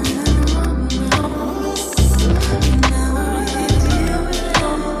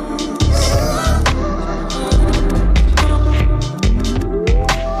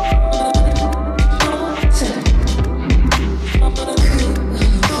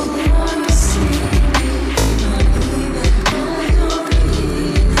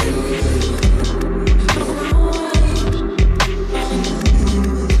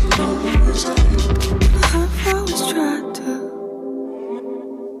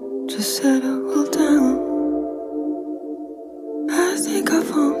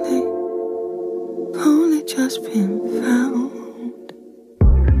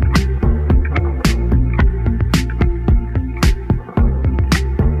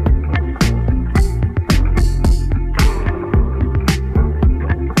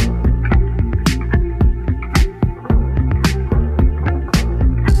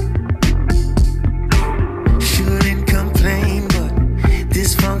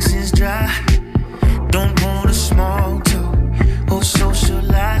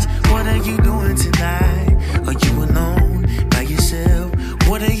 What are you doing tonight? Are you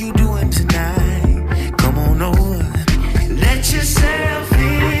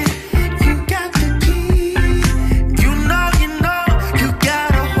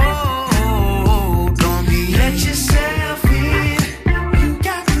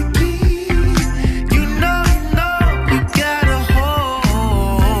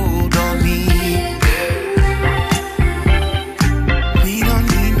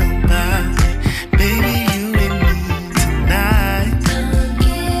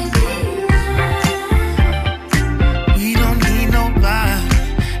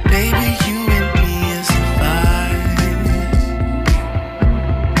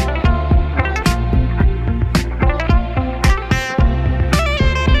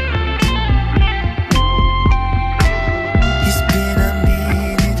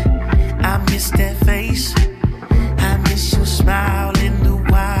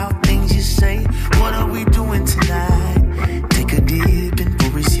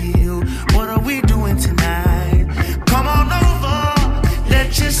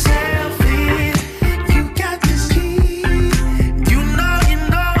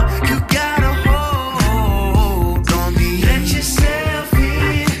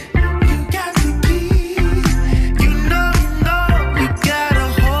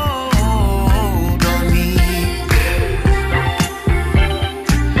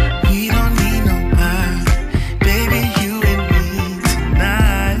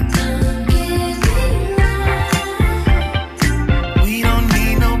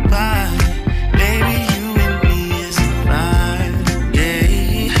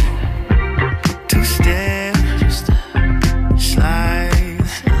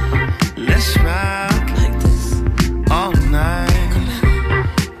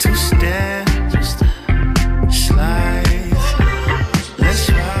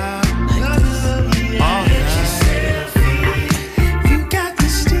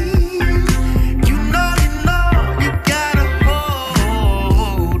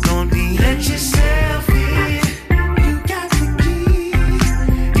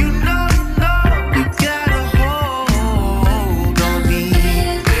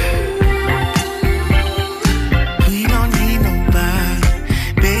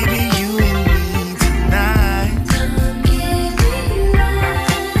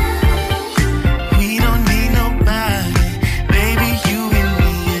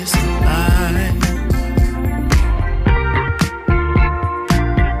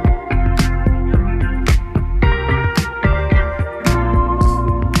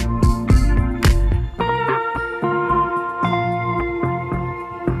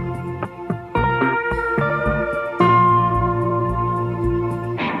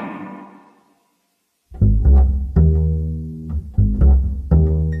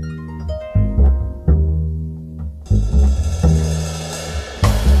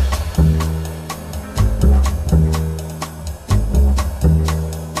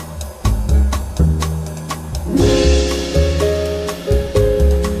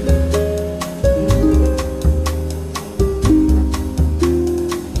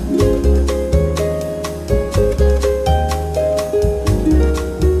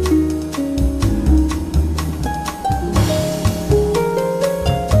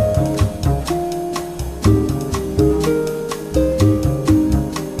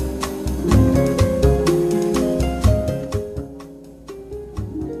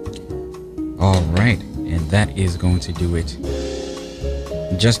All right, and that is going to do it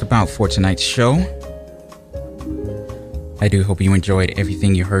just about for tonight's show. I do hope you enjoyed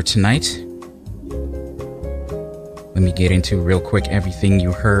everything you heard tonight. Let me get into real quick everything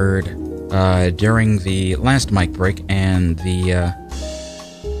you heard during the last mic break and the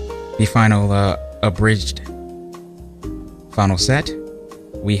final abridged final set.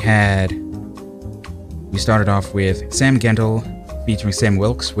 We started off with Sam Gendel featuring Sam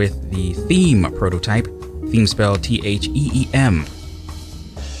Wilkes with the Theme prototype, theme spelled Theem.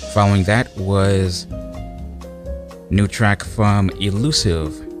 Following that was new track from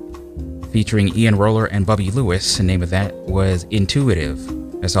Elusive featuring Ian Roller and Bubby Lewis. The name of that was Intuitive.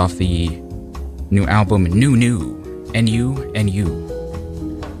 That's off the new album New, N-U.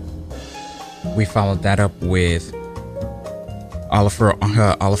 We followed that up with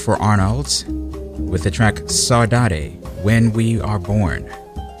Oliver Arnolds with the track Saudade, When We Are Born.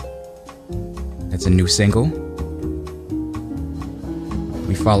 That's a new single.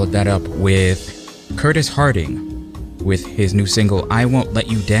 We followed that up with Curtis Harding with his new single I Won't Let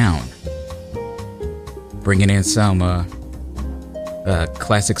You Down, bringing in some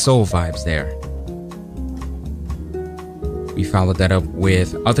classic soul vibes there. We followed that up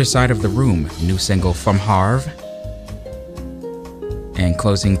with Other Side of the Room, new single from Harv. And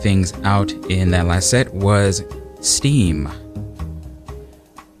closing things out in that last set was Steam,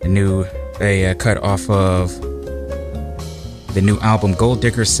 a cut off of the new album Gold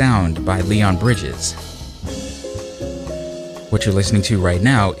Digger Sound by Leon Bridges. What you're listening to right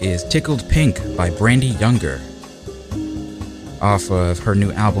now is Tickled Pink by Brandy Younger, off of her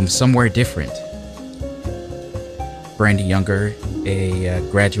new album Somewhere Different. Brandy Younger, a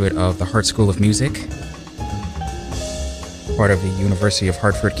graduate of the Hart School of Music, part of the University of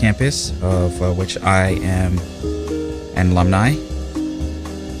Hartford campus, of which I am an alumni.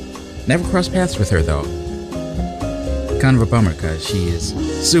 Never crossed paths with her though. Kind of a bummer because she is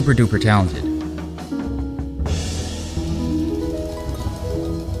super duper talented.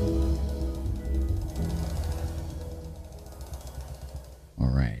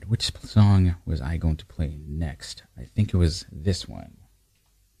 Alright, which song was I going to play next? I think it was this one.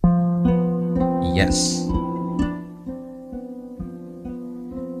 Yes.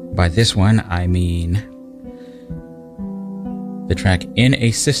 By this one, I mean the track In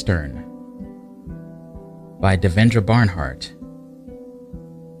a Cistern by Devendra Barnhart.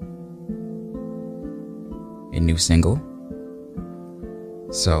 A new single.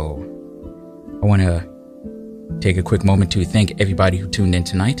 So, I want to take a quick moment to thank everybody who tuned in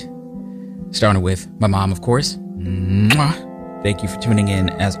tonight. Starting with my mom, of course. Mwah. Thank you for tuning in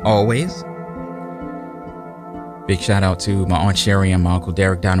as always. Big shout out to my Aunt Sherry and my Uncle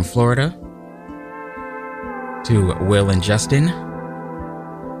Derek down in Florida. To Will and Justin.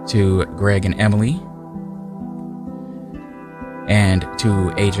 To Greg and Emily. And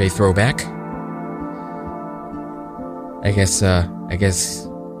to AJ Throwback. I guess I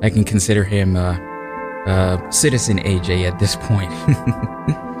can consider him Citizen AJ at this point.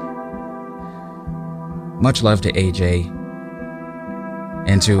 Much love to AJ.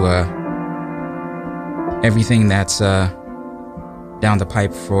 And to everything that's down the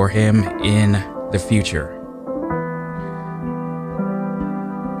pipe for him in the future.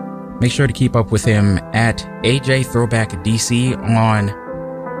 Make sure to keep up with him at AJ Throwback DC on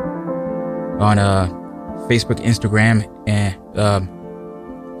Facebook, Instagram, and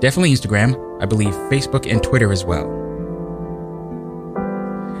definitely Instagram. I believe Facebook and Twitter as well.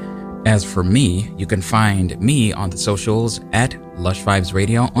 As for me, you can find me on the socials at Lush Vibes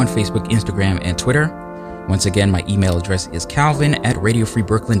Radio on Facebook, Instagram, and Twitter. Once again, my email address is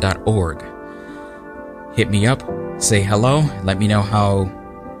calvin@radiofreebrooklyn.org. Hit me up, say hello, let me know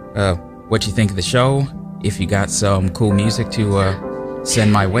what you think of the show. If you got some cool music to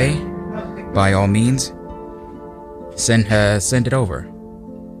send my way, by all means, send it over.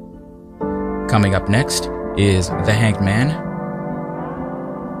 Coming up next is The Hanged Man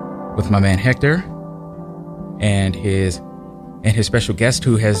with my man Hector and his special guest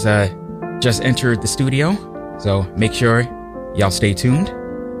who has just entered the studio. So make sure y'all stay tuned.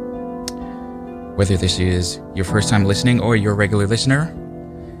 Whether this is your first time listening or you're a regular listener,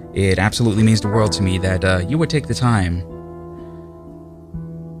 it absolutely means the world to me that you would take the time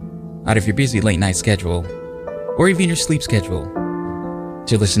out of your busy late night schedule or even your sleep schedule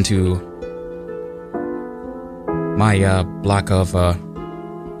to listen to my block of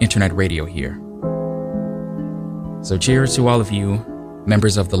internet radio here. So cheers to all of you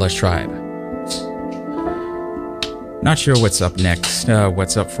members of the Lush Tribe. Not sure what's up next,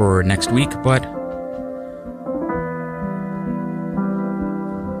 what's up for next week, but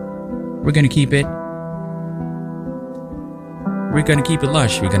We're gonna keep it. We're gonna keep it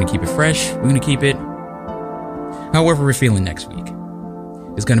lush. We're gonna keep it fresh. We're gonna keep it however we're feeling next week.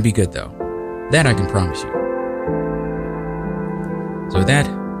 It's gonna be good though. That I can promise you. So with that,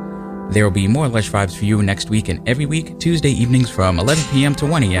 there will be more Lush Vibes for you next week and every week, Tuesday evenings from 11 p.m. to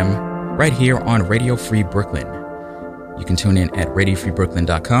 1 a.m. right here on Radio Free Brooklyn. You can tune in at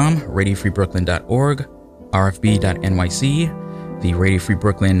radiofreebrooklyn.com, radiofreebrooklyn.org, rfb.nyc, the Radio Free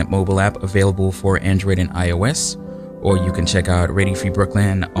Brooklyn mobile app available for Android and iOS, or you can check out Radio Free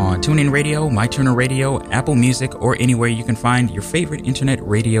Brooklyn on TuneIn Radio, MyTuner Radio, Apple Music, or anywhere you can find your favorite internet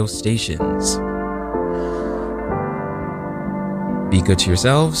radio stations. Be good to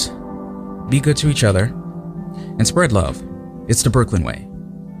yourselves, be good to each other, and spread love. It's the Brooklyn way.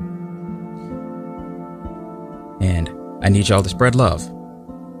 And I need y'all to spread love,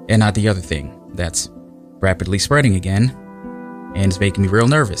 and not the other thing that's rapidly spreading again, and it's making me real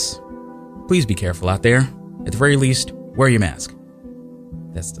nervous. Please be careful out there. At the very least, wear your mask.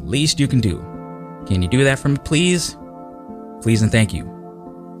 That's the least you can do. Can you do that for me, please? Please and thank you.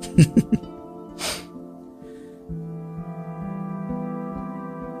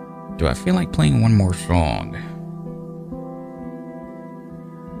 Do I feel like playing one more song?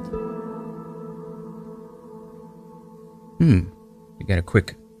 We got a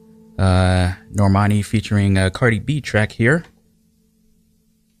quick Normani featuring Cardi B track here.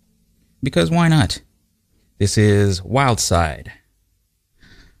 Because why not? This is Wild Side.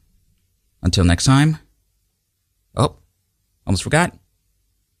 Until next time. Oh, almost forgot.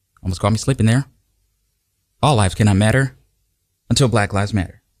 Almost caught me sleeping there. All lives cannot matter until Black Lives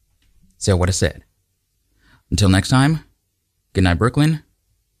Matter. Say what I said. Until next time, good night, Brooklyn.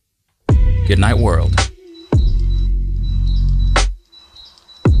 Good night, world.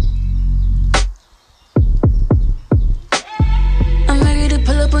 I'm ready to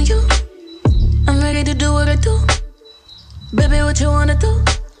pull up on you. I'm ready to do what I do. Baby, what you wanna do?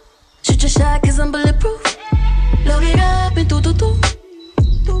 Shoot your shot, cause I'm bulletproof. Load it up and do.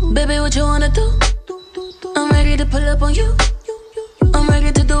 Baby, what you wanna do? I'm ready to pull up on you. I'm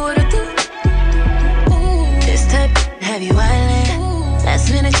ready to do what I do. This type have you wildin'. Last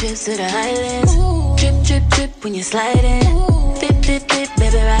minute trips to the islands. Drip when you're sliding. Dip,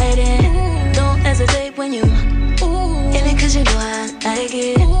 baby, riding. Don't hesitate when you in it, cause you know I like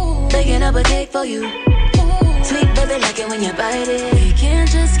it. Baking up a cake for you. Sweet baby, like it when you bite it. We can't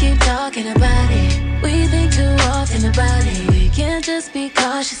just keep talking about it. We think too often about it. We can't just be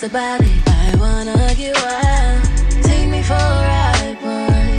cautious about it. I wanna get wild. Take me for a ride, boy.